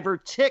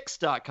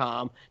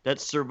SurvivorTix.com.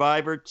 That's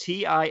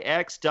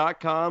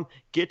SurvivorTix.com.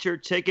 Get your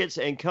tickets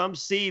and come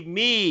see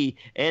me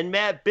and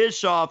Matt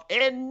Bischoff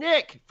and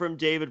Nick from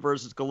David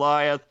versus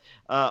Goliath.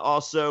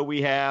 Also,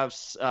 we have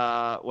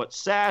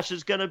Sash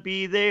is going to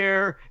be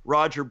there.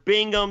 Roger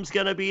Bingham's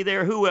going to be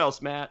there. Who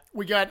else, Matt?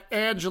 We got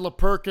Angela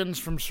Perkins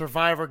from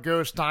Survivor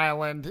Ghost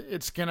Island.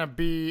 It's going to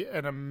be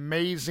an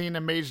amazing,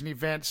 amazing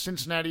event.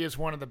 Cincinnati is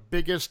one of the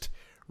biggest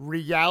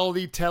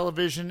reality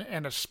television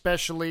and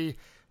especially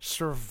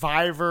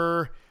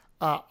Survivor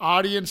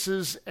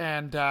audiences,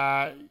 and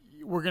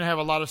we're going to have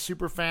a lot of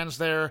super fans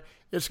there.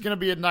 It's going to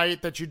be a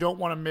night that you don't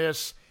want to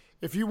miss.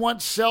 If you want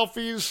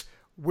selfies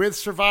with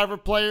Survivor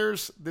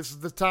players, this is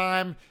the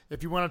time.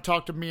 If you want to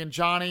talk to me and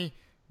Johnny,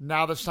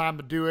 now the time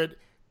to do it.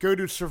 Go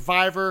to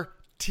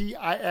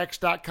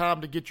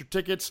SurvivorTix.com to get your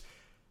tickets.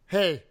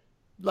 Hey,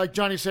 like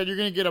Johnny said, you're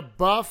going to get a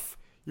buff.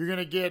 You're going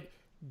to get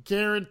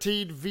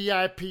guaranteed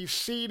VIP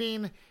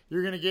seating.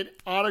 You're going to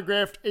get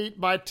autographed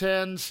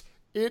 8x10s.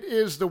 It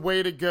is the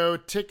way to go.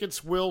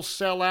 Tickets will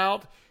sell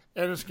out,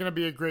 and it's going to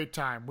be a great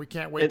time. We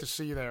can't wait to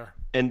see you there.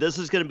 And this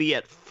is going to be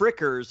at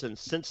Frickers in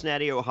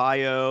Cincinnati,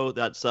 Ohio.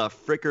 That's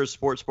Frickers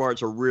Sports Bar.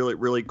 It's a really,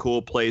 really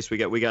cool place. We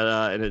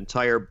got an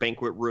entire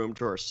banquet room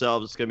to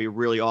ourselves. It's going to be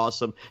really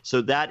awesome.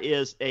 So that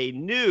is a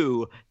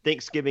new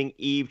Thanksgiving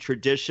Eve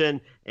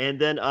tradition. And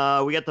then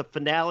we got the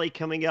finale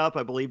coming up,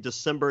 I believe,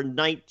 December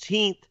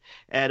 19th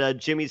at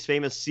Jimmy's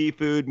Famous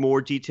Seafood.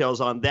 More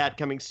details on that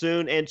coming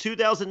soon. And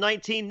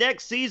 2019,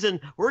 next season,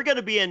 we're going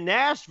to be in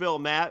Nashville,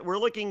 Matt. We're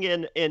looking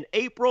in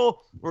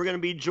April. We're going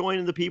to be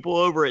joining the people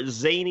over at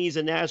Zany's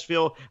in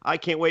Nashville. I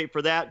can't wait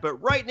for that. But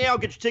right now,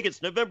 get your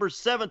tickets November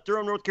 7th,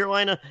 Durham, North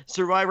Carolina,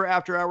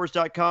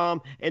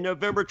 SurvivorAfterHours.com. And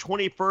November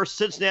 21st,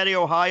 Cincinnati,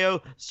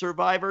 Ohio,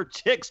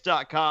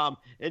 SurvivorTix.com.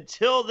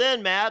 Until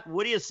then, Matt,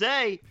 what do you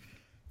say?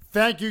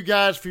 Thank you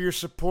guys for your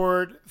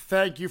support.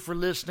 Thank you for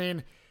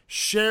listening.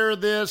 Share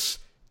this.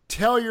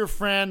 Tell your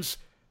friends.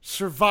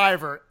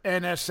 Survivor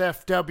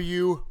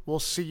NSFW. We'll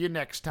see you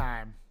next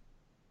time.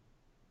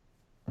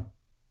 All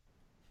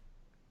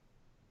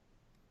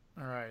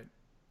right.